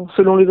 vraiment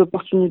selon les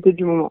opportunités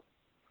du moment.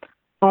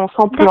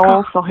 Sans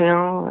plan, sans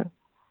rien,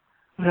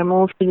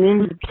 vraiment au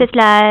feeling. Peut-être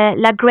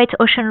la Great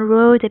Ocean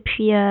Road et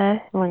puis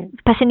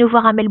passer nous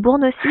voir à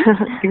Melbourne aussi.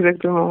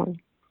 Exactement,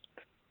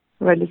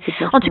 oui.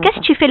 En tout cas, si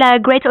tu fais la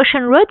Great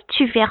Ocean Road,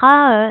 tu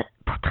verras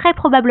très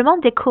probablement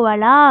des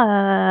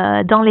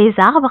koalas dans les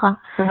arbres,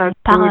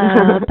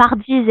 par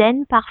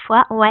dizaines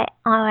parfois. Ouais.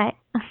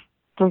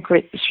 Donc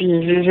oui,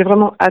 j'ai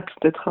vraiment hâte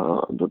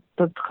d'être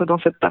dans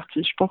cette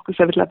partie. Je pense que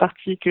ça va être la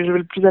partie que je vais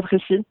le plus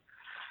apprécier.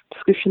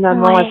 Parce que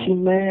finalement, à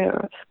Sydney,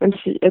 même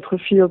si être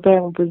fille au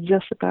père, on peut se dire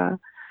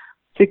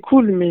c'est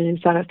cool, mais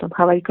ça reste un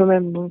travail quand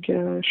même. Donc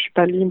je suis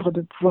pas libre de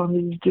pouvoir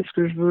visiter ce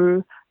que je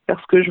veux, faire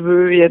ce que je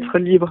veux et être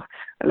libre.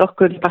 Alors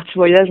que les parties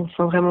voyage, on se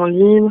sent vraiment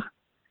libre.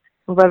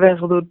 On va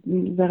vers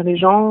les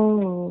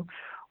gens.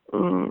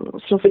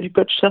 Si on fait du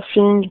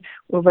couchsurfing,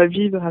 on va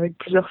vivre avec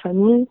plusieurs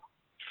familles.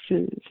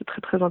 C'est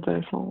très très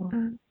intéressant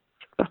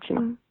cette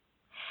partie-là.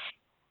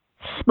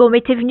 Bon,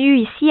 mais t'es venu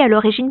ici à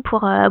l'origine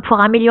pour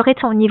améliorer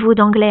ton niveau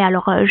d'anglais.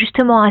 Alors,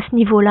 justement, à ce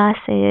niveau-là,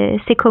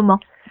 c'est comment?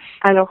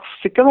 Alors,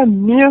 c'est quand même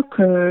mieux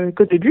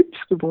qu'au début,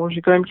 puisque bon,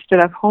 j'ai quand même quitté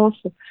la France.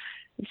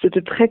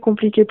 C'était très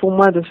compliqué pour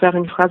moi de faire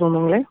une phrase en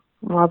anglais.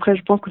 Bon, après,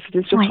 je pense que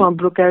c'était surtout Oui. un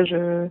blocage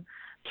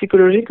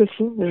psychologique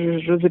aussi.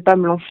 Je n'osais pas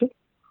me lancer.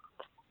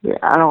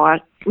 Alors,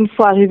 une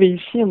fois arrivé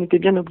ici, on était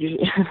bien obligé.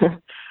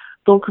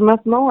 Donc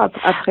maintenant,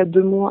 après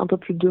 2 mois, un peu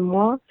plus de 2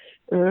 mois,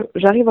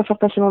 j'arrive à faire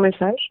passer mon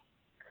message.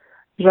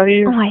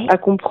 J'arrive Ouais. à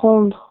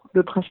comprendre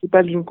le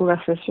principal d'une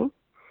conversation.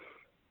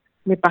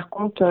 Mais par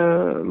contre,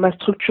 ma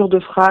structure de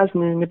phrase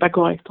n'est pas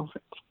correcte, en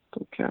fait.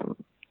 Donc,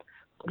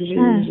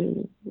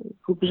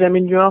 faut que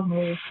j'améliore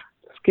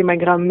ce qu'est ma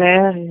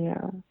grammaire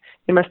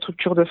et ma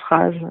structure de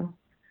phrase.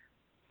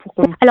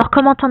 Alors,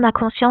 comment t'en as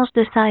conscience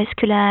de ça? Est-ce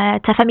que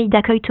ta famille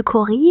d'accueil te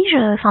corrige,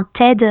 enfin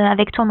t'aide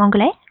avec ton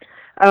anglais?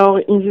 Alors,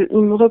 ils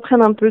me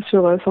reprennent un peu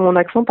sur mon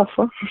accent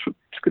parfois,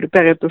 parce que le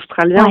père est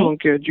australien, Ouais.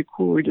 donc du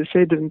coup, il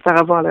essaye de me faire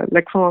avoir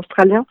l'accent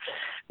australien.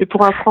 Mais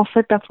pour un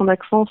Français, perdre son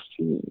accent,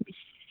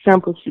 c'est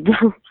impossible.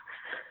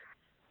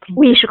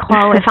 Oui, je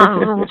crois. Ouais. Enfin,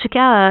 en tout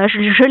cas,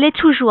 je l'ai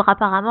toujours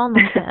apparemment,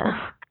 donc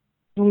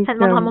Donc, ça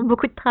demande vraiment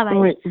beaucoup de travail.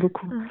 oui,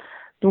 beaucoup.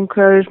 Donc,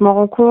 je m'en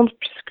rends compte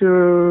puisque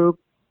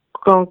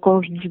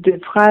quand je dis des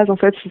phrases, en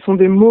fait, ce sont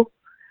des mots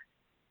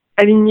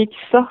alignés qui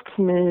sortent,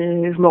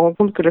 mais je me rends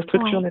compte que la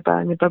structure n'est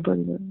pas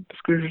bonne.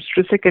 Parce que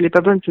je sais qu'elle est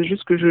pas bonne, c'est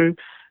juste que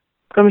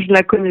comme je ne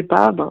la connais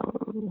pas,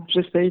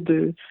 j'essaye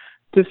de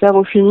faire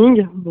au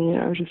feeling, mais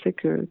je sais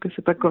que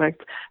c'est pas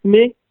correct.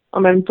 Mais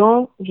en même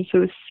temps, je sais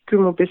aussi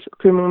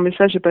que mon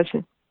message est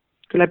passé,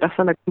 que la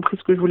personne a compris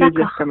ce que je voulais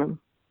dire quand même.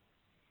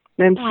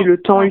 Même si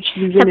le temps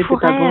utilisé n'était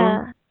pas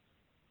bon.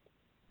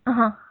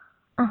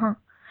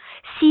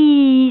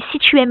 Si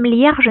tu aimes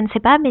lire, je ne sais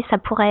pas, mais ça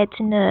pourrait être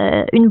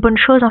une bonne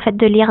chose en fait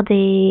de lire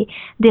des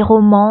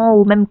romans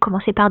ou même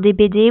commencer par des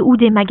BD ou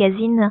des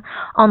magazines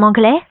en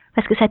anglais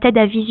parce que ça t'aide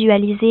à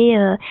visualiser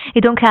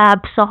et donc à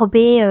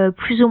absorber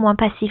plus ou moins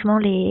passivement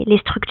les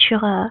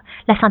structures,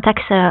 la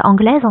syntaxe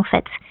anglaise en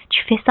fait.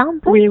 Tu fais ça un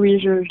peu? Oui,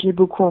 je lis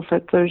beaucoup en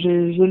fait.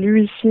 J'ai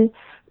lu ici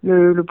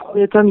le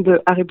premier tome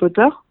de Harry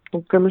Potter.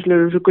 Donc comme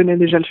je connais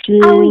déjà le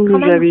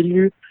film, j'avais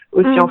lu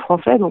aussi en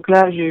français. Donc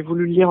là, j'ai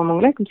voulu lire en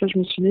anglais. Comme ça, je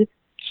me suis dit,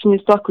 c'est une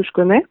histoire que je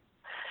connais.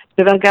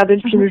 J'avais regardé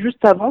le film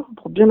juste avant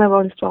pour bien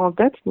avoir l'histoire en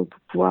tête, donc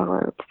pour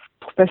pouvoir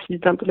pour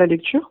faciliter un peu la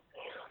lecture.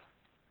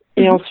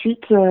 Et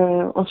ensuite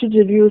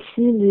j'ai lu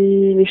aussi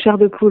les chairs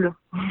de poule.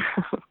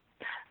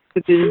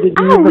 C'était des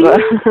livres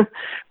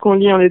qu'on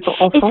lit en étant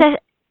enfant.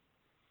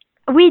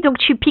 Oui, donc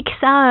tu piques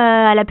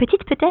ça à la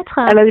petite peut-être?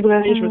 À la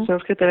librairie, je me suis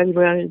inscrite à la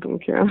librairie,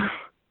 donc.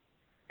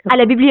 À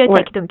la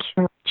bibliothèque, donc.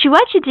 Ouais. Tu vois,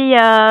 tu dis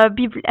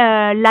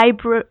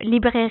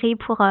librairie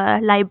pour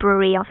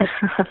library, en fait.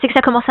 C'est que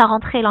ça commence à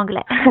rentrer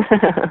l'anglais.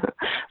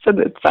 Ça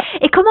doit être ça.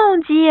 Et comment on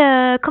dit,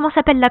 comment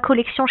s'appelle la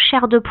collection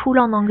chair de poule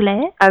en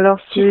anglais? Alors,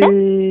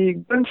 c'est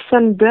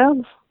Gunson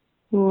Birds,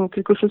 ou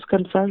quelque chose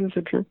comme ça, je ne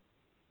sais plus.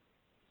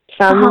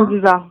 C'est un nom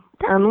bizarre.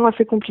 Un nom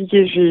assez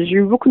compliqué. J'ai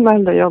eu beaucoup de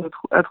mal, d'ailleurs,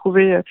 à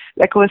trouver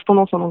la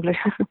correspondance en anglais.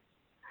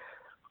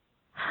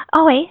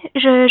 Ah oui,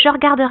 je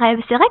regarderai.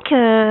 C'est vrai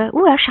que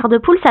chair de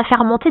poule, ça fait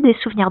remonter des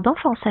souvenirs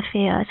d'enfance. Ça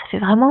fait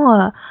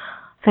vraiment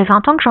ça fait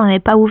 20 ans que j'en ai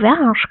pas ouvert,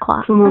 je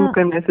crois. Tout le monde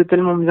connaît, c'est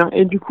tellement bien.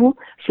 Et du coup,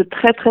 c'est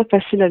très très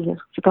facile à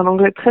lire. C'est un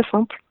anglais très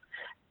simple.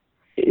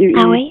 Et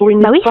oui, pour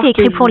une c'est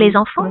écrit pour les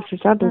enfants. Ouais,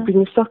 c'est ça. Donc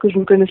une histoire que je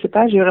ne connaissais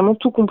pas, j'ai vraiment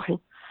tout compris.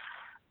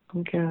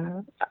 Donc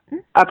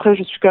après,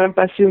 je suis quand même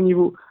passée au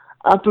niveau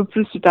un peu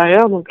plus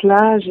supérieur. Donc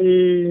là,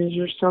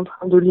 je suis en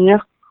train de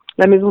lire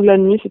La Maison de la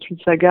Nuit. C'est une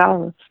saga.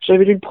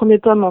 J'avais lu le premier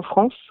tome en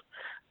France,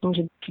 donc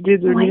j'ai décidé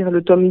de lire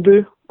le tome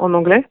 2 en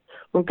anglais.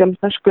 Donc comme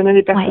ça, je connais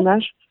les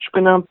personnages, je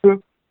connais un peu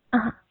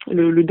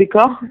le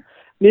décor,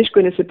 mais je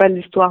connaissais pas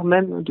l'histoire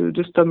même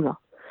de ce tome-là.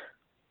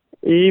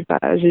 Et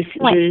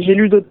j'ai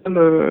lu d'autres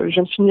tomes. Je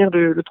viens de finir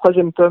le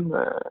 3e tome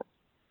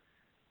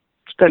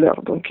tout à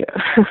l'heure. Donc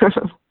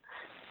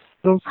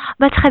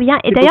très bien.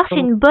 Et d'ailleurs, c'est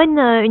une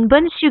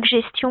bonne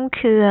suggestion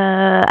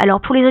que, alors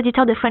pour les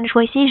auditeurs de French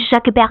Voices,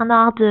 Jacques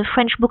Bernard de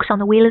French Books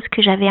on Wheels,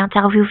 que j'avais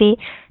interviewé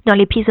dans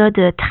l'épisode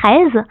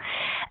 13,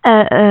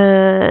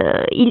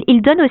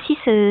 il donne aussi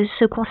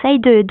ce conseil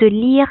de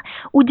lire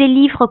ou des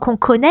livres qu'on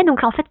connaît.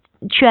 Donc en fait,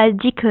 tu as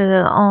dit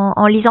que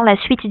en lisant la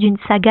suite d'une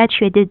saga,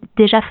 tu es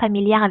déjà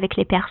familière avec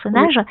les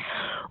personnages. Oui.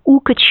 Ou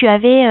que tu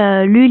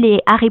avais lu les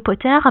Harry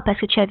Potter parce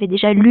que tu avais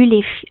déjà vu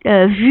les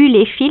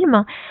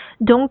films,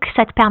 donc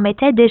ça te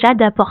permettait déjà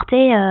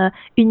d'apporter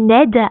une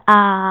aide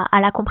à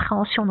la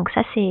compréhension. Donc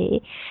ça,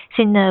 c'est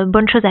une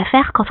bonne chose à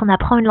faire quand on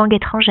apprend une langue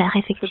étrangère,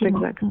 effectivement.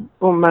 C'est exact.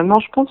 Bon, maintenant,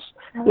 je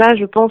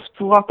pense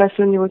pouvoir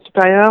passer au niveau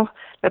supérieur.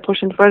 La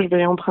prochaine fois, je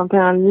vais emprunter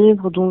un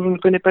livre dont je ne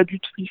connais pas du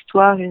tout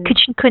l'histoire. Que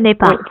tu ne connais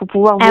pas. Pour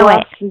pouvoir voir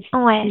si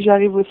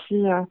j'arrive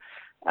aussi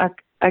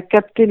à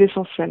capter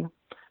l'essentiel.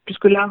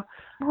 Puisque là,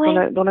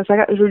 dans la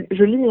saga,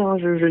 je lis,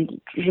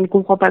 je ne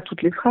comprends pas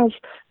toutes les phrases,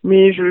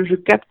 mais je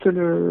capte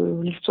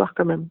l'histoire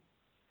quand même.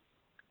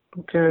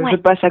 Donc je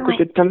passe à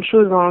côté de plein de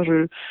choses.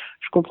 Je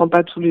comprends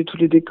pas tous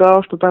les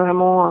décors. Je peux pas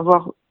vraiment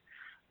avoir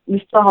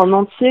l'histoire en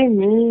entier,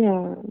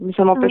 mais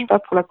ça n'empêche pas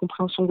pour la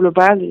compréhension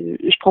globale. Et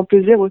je prends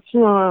plaisir aussi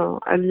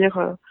à lire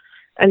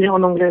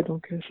en anglais,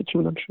 donc c'est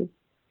une bonne chose.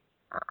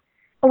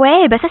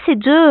 Ouais, bah ça c'est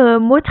deux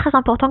mots très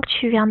importants que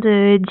tu viens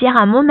de dire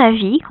à mon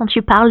avis quand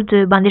tu parles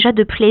de déjà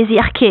de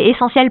plaisir qui est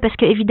essentiel parce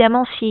que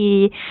évidemment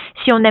si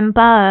on n'aime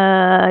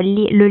pas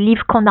le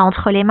livre qu'on a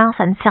entre les mains,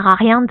 ça ne sert à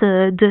rien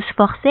de se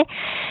forcer.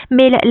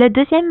 Mais le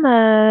deuxième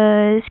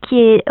ce qui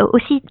est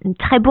aussi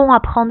très bon à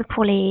prendre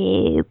pour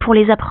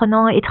les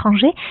apprenants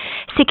étrangers,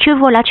 c'est que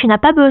voilà, tu n'as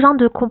pas besoin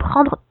de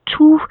comprendre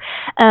tout.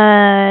 Tu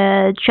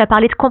as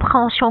parlé de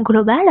compréhension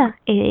globale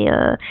et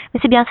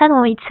c'est bien ça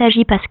dont il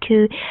s'agit parce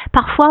que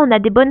parfois on a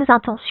des bonnes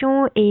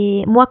intentions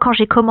et moi quand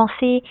j'ai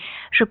commencé,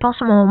 je pense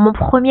mon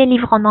premier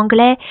livre en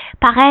anglais,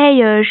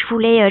 pareil,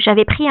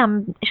 j'avais pris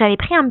un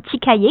petit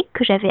cahier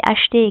que j'avais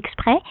acheté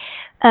exprès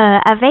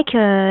avec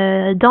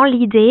dans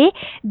l'idée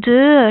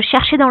de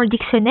chercher dans le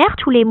dictionnaire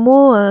tous les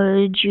mots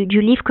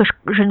du livre que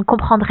je ne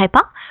comprendrais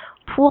pas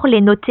pour les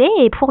noter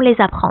et pour les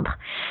apprendre.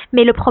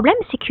 Mais le problème,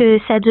 c'est que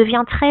ça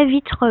devient très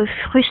vite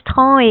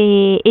frustrant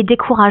et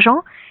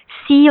décourageant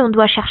si on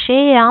doit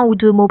chercher 1 ou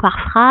 2 mots par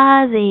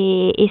phrase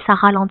et ça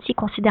ralentit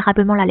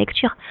considérablement la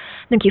lecture.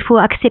 Donc il faut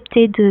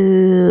accepter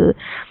de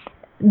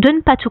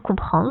ne pas tout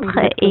comprendre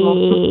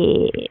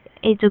et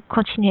de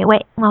continuer.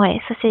 Ouais,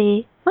 ça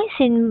c'est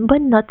une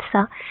bonne note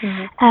ça.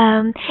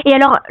 Et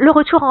alors, le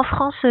retour en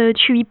France,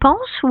 tu y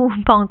penses ou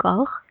pas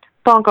encore?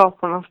 Pas encore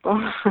pour l'instant.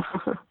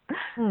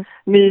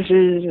 Mais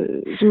j'ai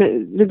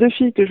les 2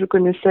 filles que je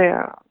connaissais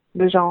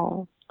déjà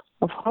en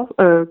France,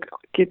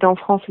 qui étaient en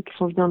France et qui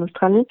sont venues en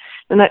Australie.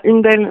 Il y en a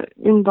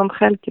une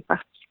d'entre elles qui est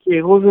partie, qui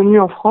est revenue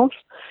en France,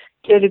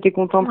 qui elle était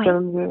contente quand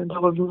même de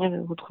revenir et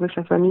de retrouver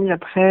sa famille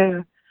après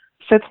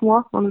 7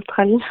 mois en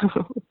Australie.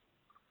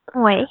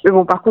 Ouais. Mais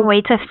bon, par contre.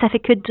 Oui, ça fait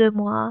que 2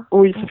 mois.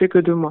 Oui, ça fait que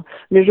 2 mois.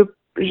 Mais je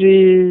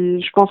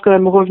pense quand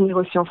même revenir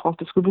aussi en France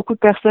parce que beaucoup de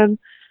personnes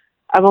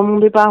avant mon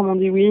départ m'ont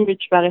dit oui, mais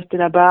tu vas rester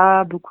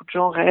là-bas. Beaucoup de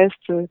gens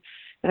restent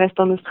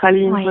en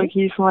Australie une fois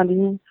qu'ils y sont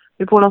allés.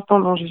 Mais pour l'instant,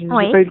 non, j'ai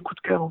pas eu le coup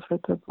de cœur en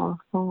fait. Pour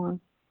l'instant,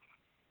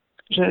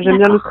 j'aime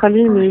bien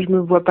l'Australie, mais je me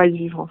vois pas y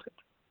vivre en fait.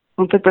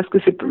 En fait, parce que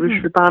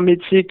je fais pas un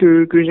métier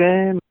que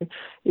j'aime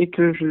et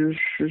que je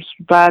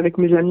suis pas avec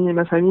mes amis et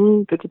ma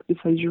famille. Peut-être que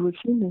ça y joue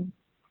aussi, mais.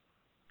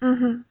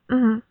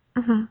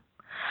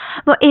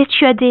 Bon, et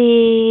tu as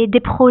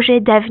des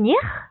projets d'avenir?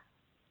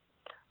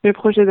 Mes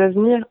projets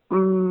d'avenir,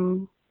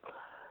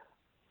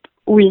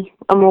 oui,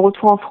 à mon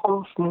retour en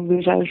France, bon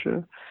déjà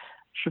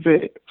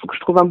faut que je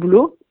trouve un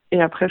boulot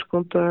et après je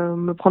compte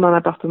me prendre un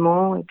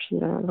appartement et puis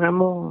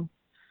vraiment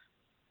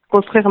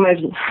construire ma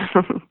vie,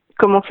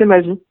 commencer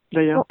ma vie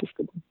d'ailleurs. Parce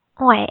que...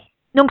 Ouais.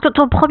 Donc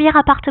ton premier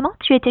appartement,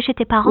 tu étais chez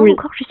tes parents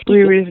encore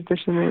jusqu'ici? Oui, j'étais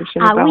chez mes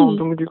parents,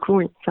 donc du coup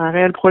oui, c'est un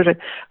réel projet.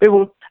 Mais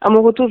bon, à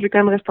mon retour, je vais quand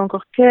même rester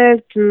encore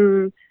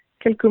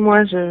quelques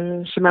mois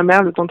chez ma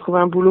mère, le temps de trouver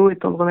un boulot et le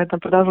temps de remettre un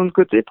peu d'argent de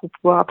côté pour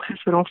pouvoir après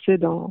se lancer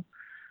dans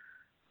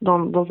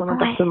un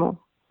appartement.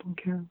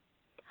 Donc,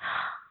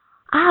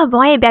 Ah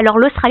bon, et bien alors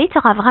l'Australie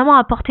t'aura vraiment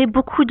apporté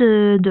beaucoup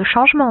de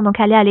changements. Donc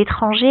aller à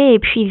l'étranger et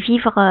puis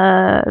vivre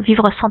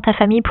sans ta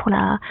famille pour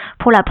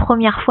la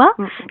première fois,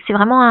 c'est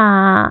vraiment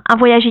un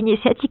voyage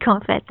initiatique en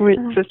fait. Oui,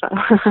 c'est ça.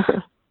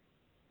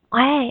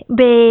 Ouais,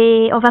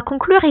 ben on va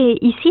conclure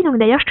ici. Donc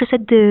d'ailleurs, je te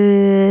souhaite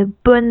de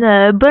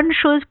bonnes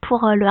choses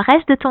pour le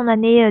reste de ton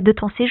année, de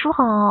ton séjour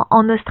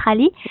en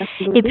Australie.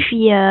 Merci beaucoup. Et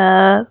puis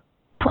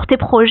pour tes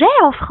projets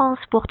en France,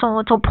 pour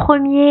ton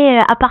premier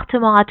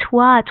appartement à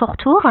toi, à ton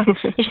retour.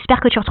 Et j'espère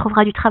que tu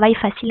retrouveras du travail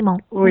facilement.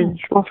 Oui,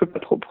 je m'en fais pas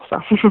trop pour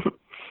ça.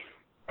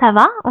 Ça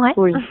va? Ouais.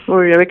 Oui,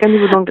 avec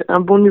un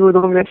bon niveau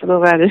d'anglais, ça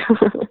devrait aller.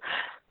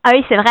 Ah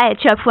oui, c'est vrai,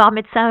 tu vas pouvoir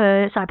mettre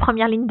ça sur la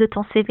première ligne de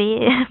ton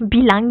CV,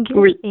 bilingue.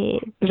 Oui,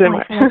 et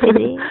j'aimerais. Ça va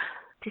t'aider,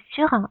 c'est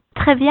sûr.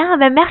 Très bien,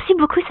 ben, merci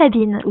beaucoup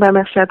Sabine.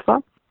 Merci à toi.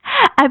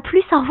 À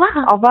plus, au revoir.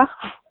 Au revoir.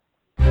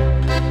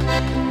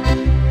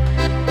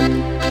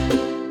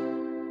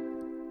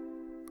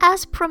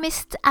 As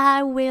promised,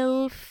 I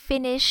will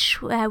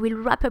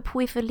wrap up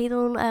with a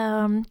little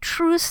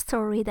true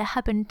story that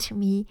happened to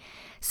me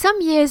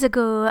some years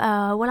ago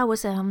when I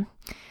was, I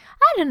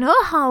don't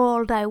know how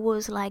old I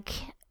was, like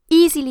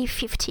easily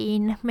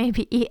 15,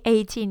 maybe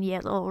 18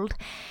 years old.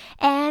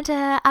 And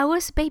I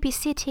was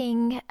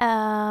babysitting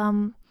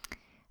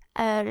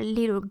a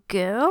little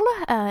girl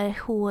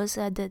who was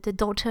the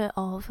daughter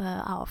of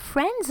our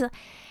friends.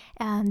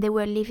 And they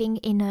were living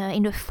in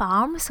a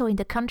farm, so in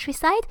the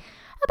countryside,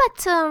 about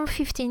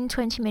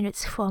 15-20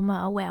 minutes from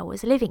where I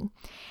was living.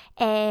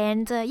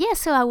 And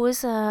so I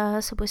was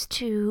supposed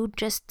to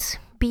just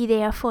be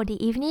there for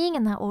the evening,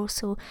 and I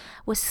also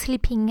was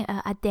sleeping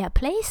at their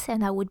place,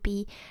 and I would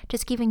be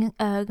just given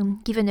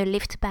a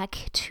lift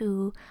back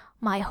to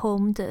my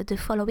home the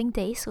following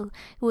day. So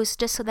it was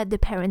just so that the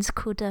parents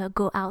could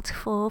go out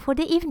for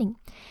the evening.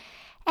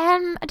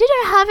 And I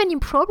didn't have any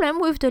problem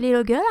with the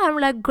little girl. I'm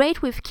like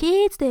great with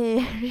kids. They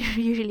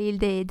usually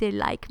they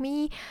like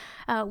me.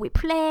 We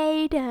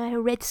played,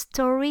 read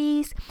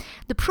stories.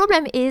 The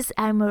problem is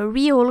I'm a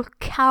real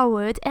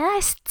coward, and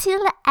I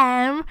still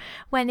am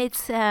when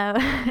it's.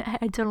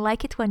 I don't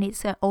like it when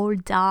it's all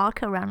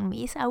dark around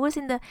me. So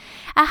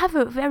I have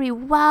a very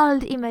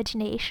wild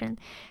imagination.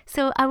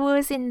 So I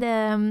was in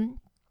the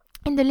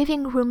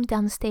living room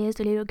downstairs.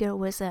 The little girl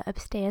was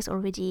upstairs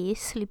already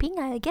sleeping,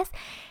 I guess.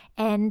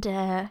 And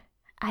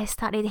I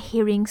started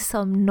hearing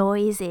some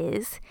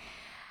noises.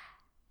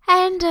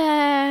 And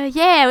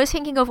I was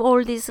thinking of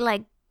all these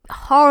like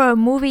horror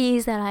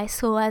movies that I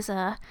saw as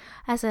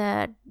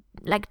a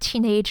like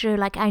teenager,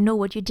 like I Know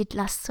What You Did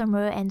Last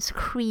Summer and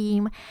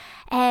Scream.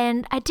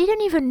 And I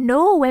didn't even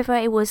know whether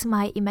it was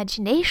my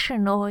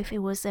imagination or if it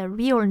was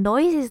real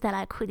noises that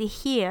I could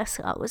hear.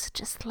 So I was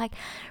just like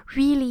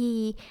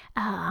really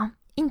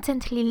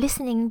intently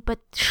listening, but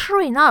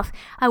sure enough,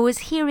 I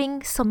was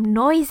hearing some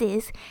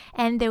noises,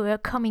 and they were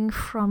coming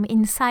from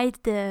inside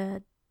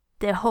the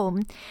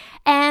home.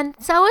 And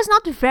so I was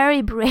not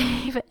very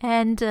brave,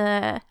 and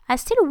I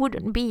still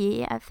wouldn't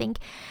be, I think.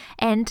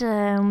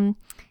 And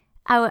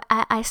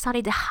I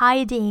started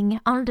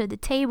hiding under the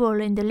table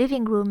in the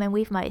living room, and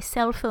with my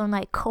cell phone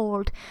I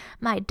called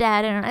my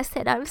dad and I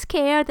said, I'm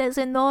scared, there's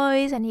a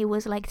noise. And he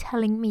was like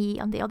telling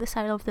me on the other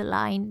side of the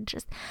line,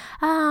 just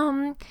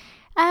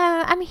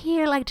I'm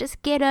here, like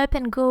just get up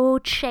and go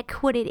check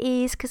what it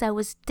is, because I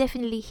was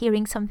definitely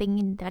hearing something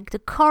in like the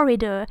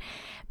corridor.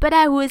 But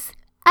I was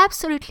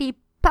absolutely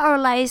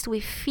paralyzed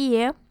with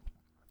fear.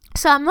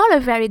 So I'm not a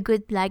very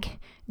good like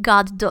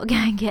guard dog,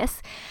 I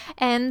guess.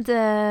 And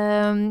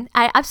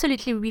I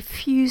absolutely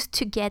refused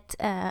to get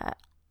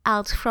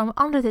out from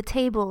under the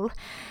table.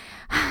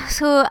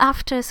 So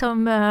after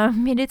some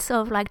minutes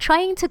of like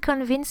trying to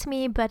convince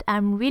me, but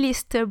I'm really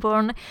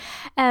stubborn,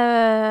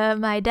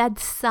 my dad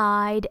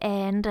sighed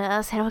and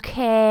said,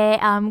 okay,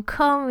 I'm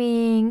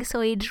coming.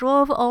 So he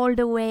drove all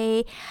the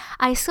way.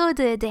 I saw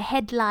the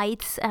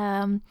headlights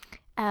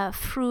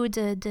through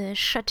the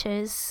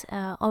shutters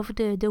of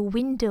the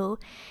window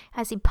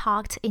as he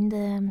parked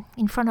in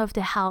front of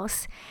the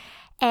house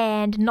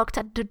and knocked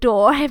at the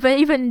door. But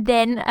even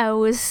then I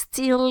was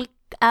still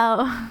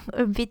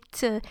a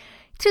bit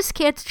too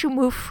scared to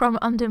move from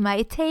under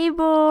my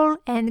table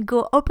and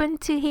go open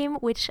to him,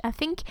 which I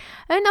think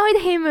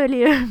annoyed him a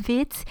little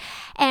bit.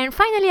 And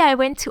finally I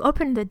went to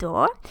open the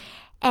door,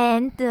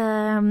 and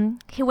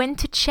he went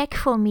to check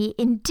for me.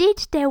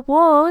 Indeed, there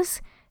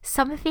was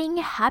something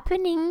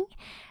happening.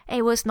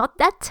 It was not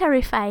that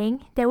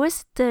terrifying. There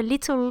was the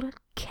little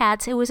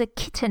cat. It was a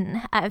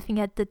kitten, I think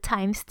at the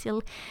time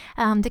still,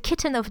 the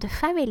kitten of the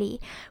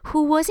family,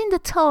 who was in the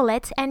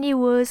toilet, and he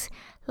was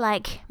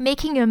like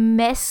making a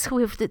mess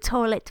with the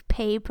toilet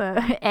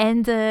paper,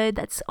 and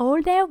that's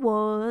all there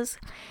was.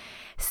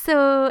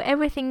 So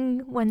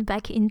everything went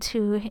back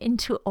into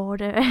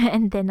order,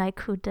 and then I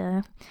could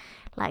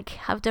like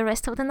have the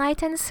rest of the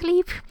night and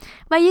sleep.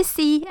 But you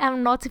see,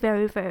 I'm not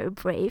very, very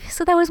brave.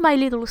 So that was my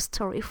little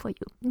story for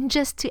you,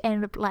 just to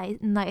end up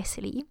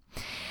nicely.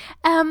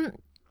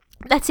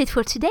 That's it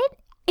for today.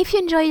 If you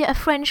enjoy a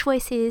French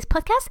Voices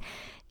podcast,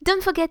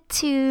 don't forget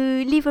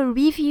to leave a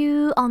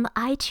review on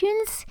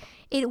iTunes.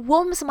 It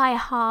warms my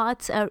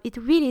heart, it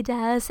really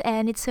does,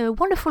 and it's a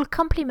wonderful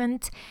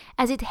compliment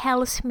as it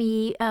helps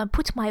me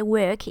put my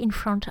work in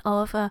front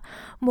of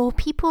more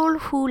people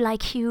who,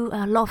 like you,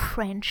 love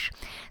French.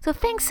 So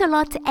thanks a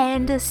lot,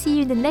 and see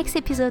you in the next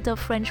episode of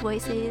French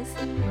Voices.